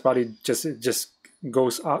 Some of you guys probably just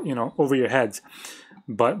goes over your heads,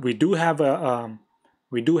 but we do have a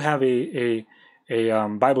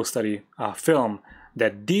Bible study film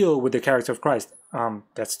that deal with the character of Christ.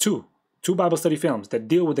 That's two Bible study films that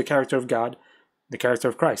deal with the character of God, the character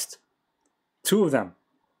of Christ. Two of them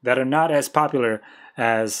that are not as popular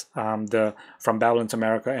as the From Babylon to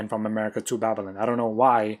America and From America to Babylon. I don't know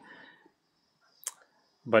why,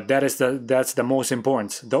 but that's the most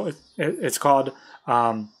important. Though it's called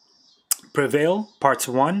PREVAIL Parts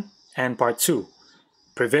 1 and Part 2.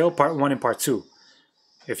 PREVAIL Part 1 and Part 2.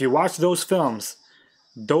 If you watch those films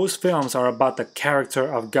are about the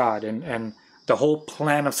character of God and the whole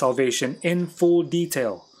plan of salvation in full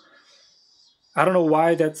detail. I don't know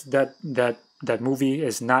why that movie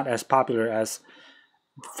is not as popular as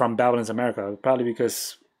From Babylon to America. Probably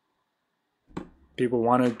because people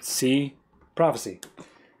want to see prophecy.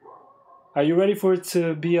 Are you ready for it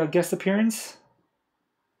to be a guest appearance?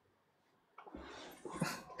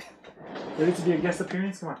 Ready to be a guest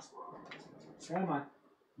appearance? Come on.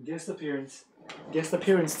 Guest appearance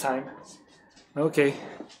time. Okay.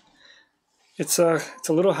 It's a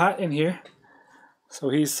little hot in here. So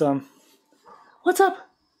he's what's up?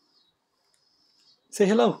 Say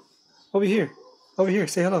hello. Over here. Over here.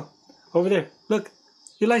 Say hello. Over there. Look.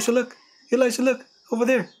 Elisha, look. Elisha, look. Over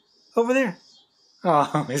there. Over there.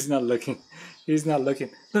 Oh, he's not looking. He's not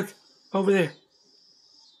looking. Look. Over there.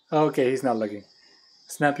 Okay, he's not looking.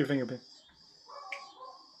 Snap your finger, babe.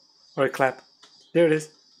 Or clap. There it is.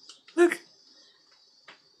 Look.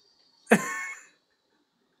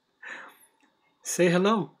 Say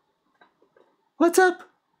hello. What's up?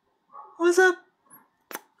 What's up?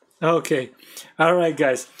 Okay. All right,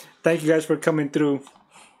 guys. Thank you guys for coming through.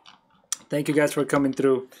 Thank you guys for coming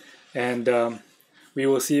through. And we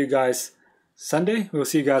will see you guys Sunday. We will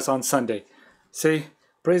see you guys on Sunday. Say,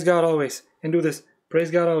 praise God always. And do this.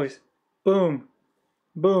 Praise God always. Boom.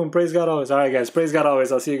 Boom. Praise God always. All right, guys. Praise God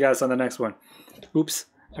always. I'll see you guys on the next one. Oops.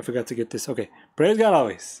 I forgot to get this. Okay. Praise God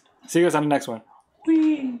always. See you guys on the next one.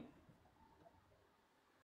 Whee!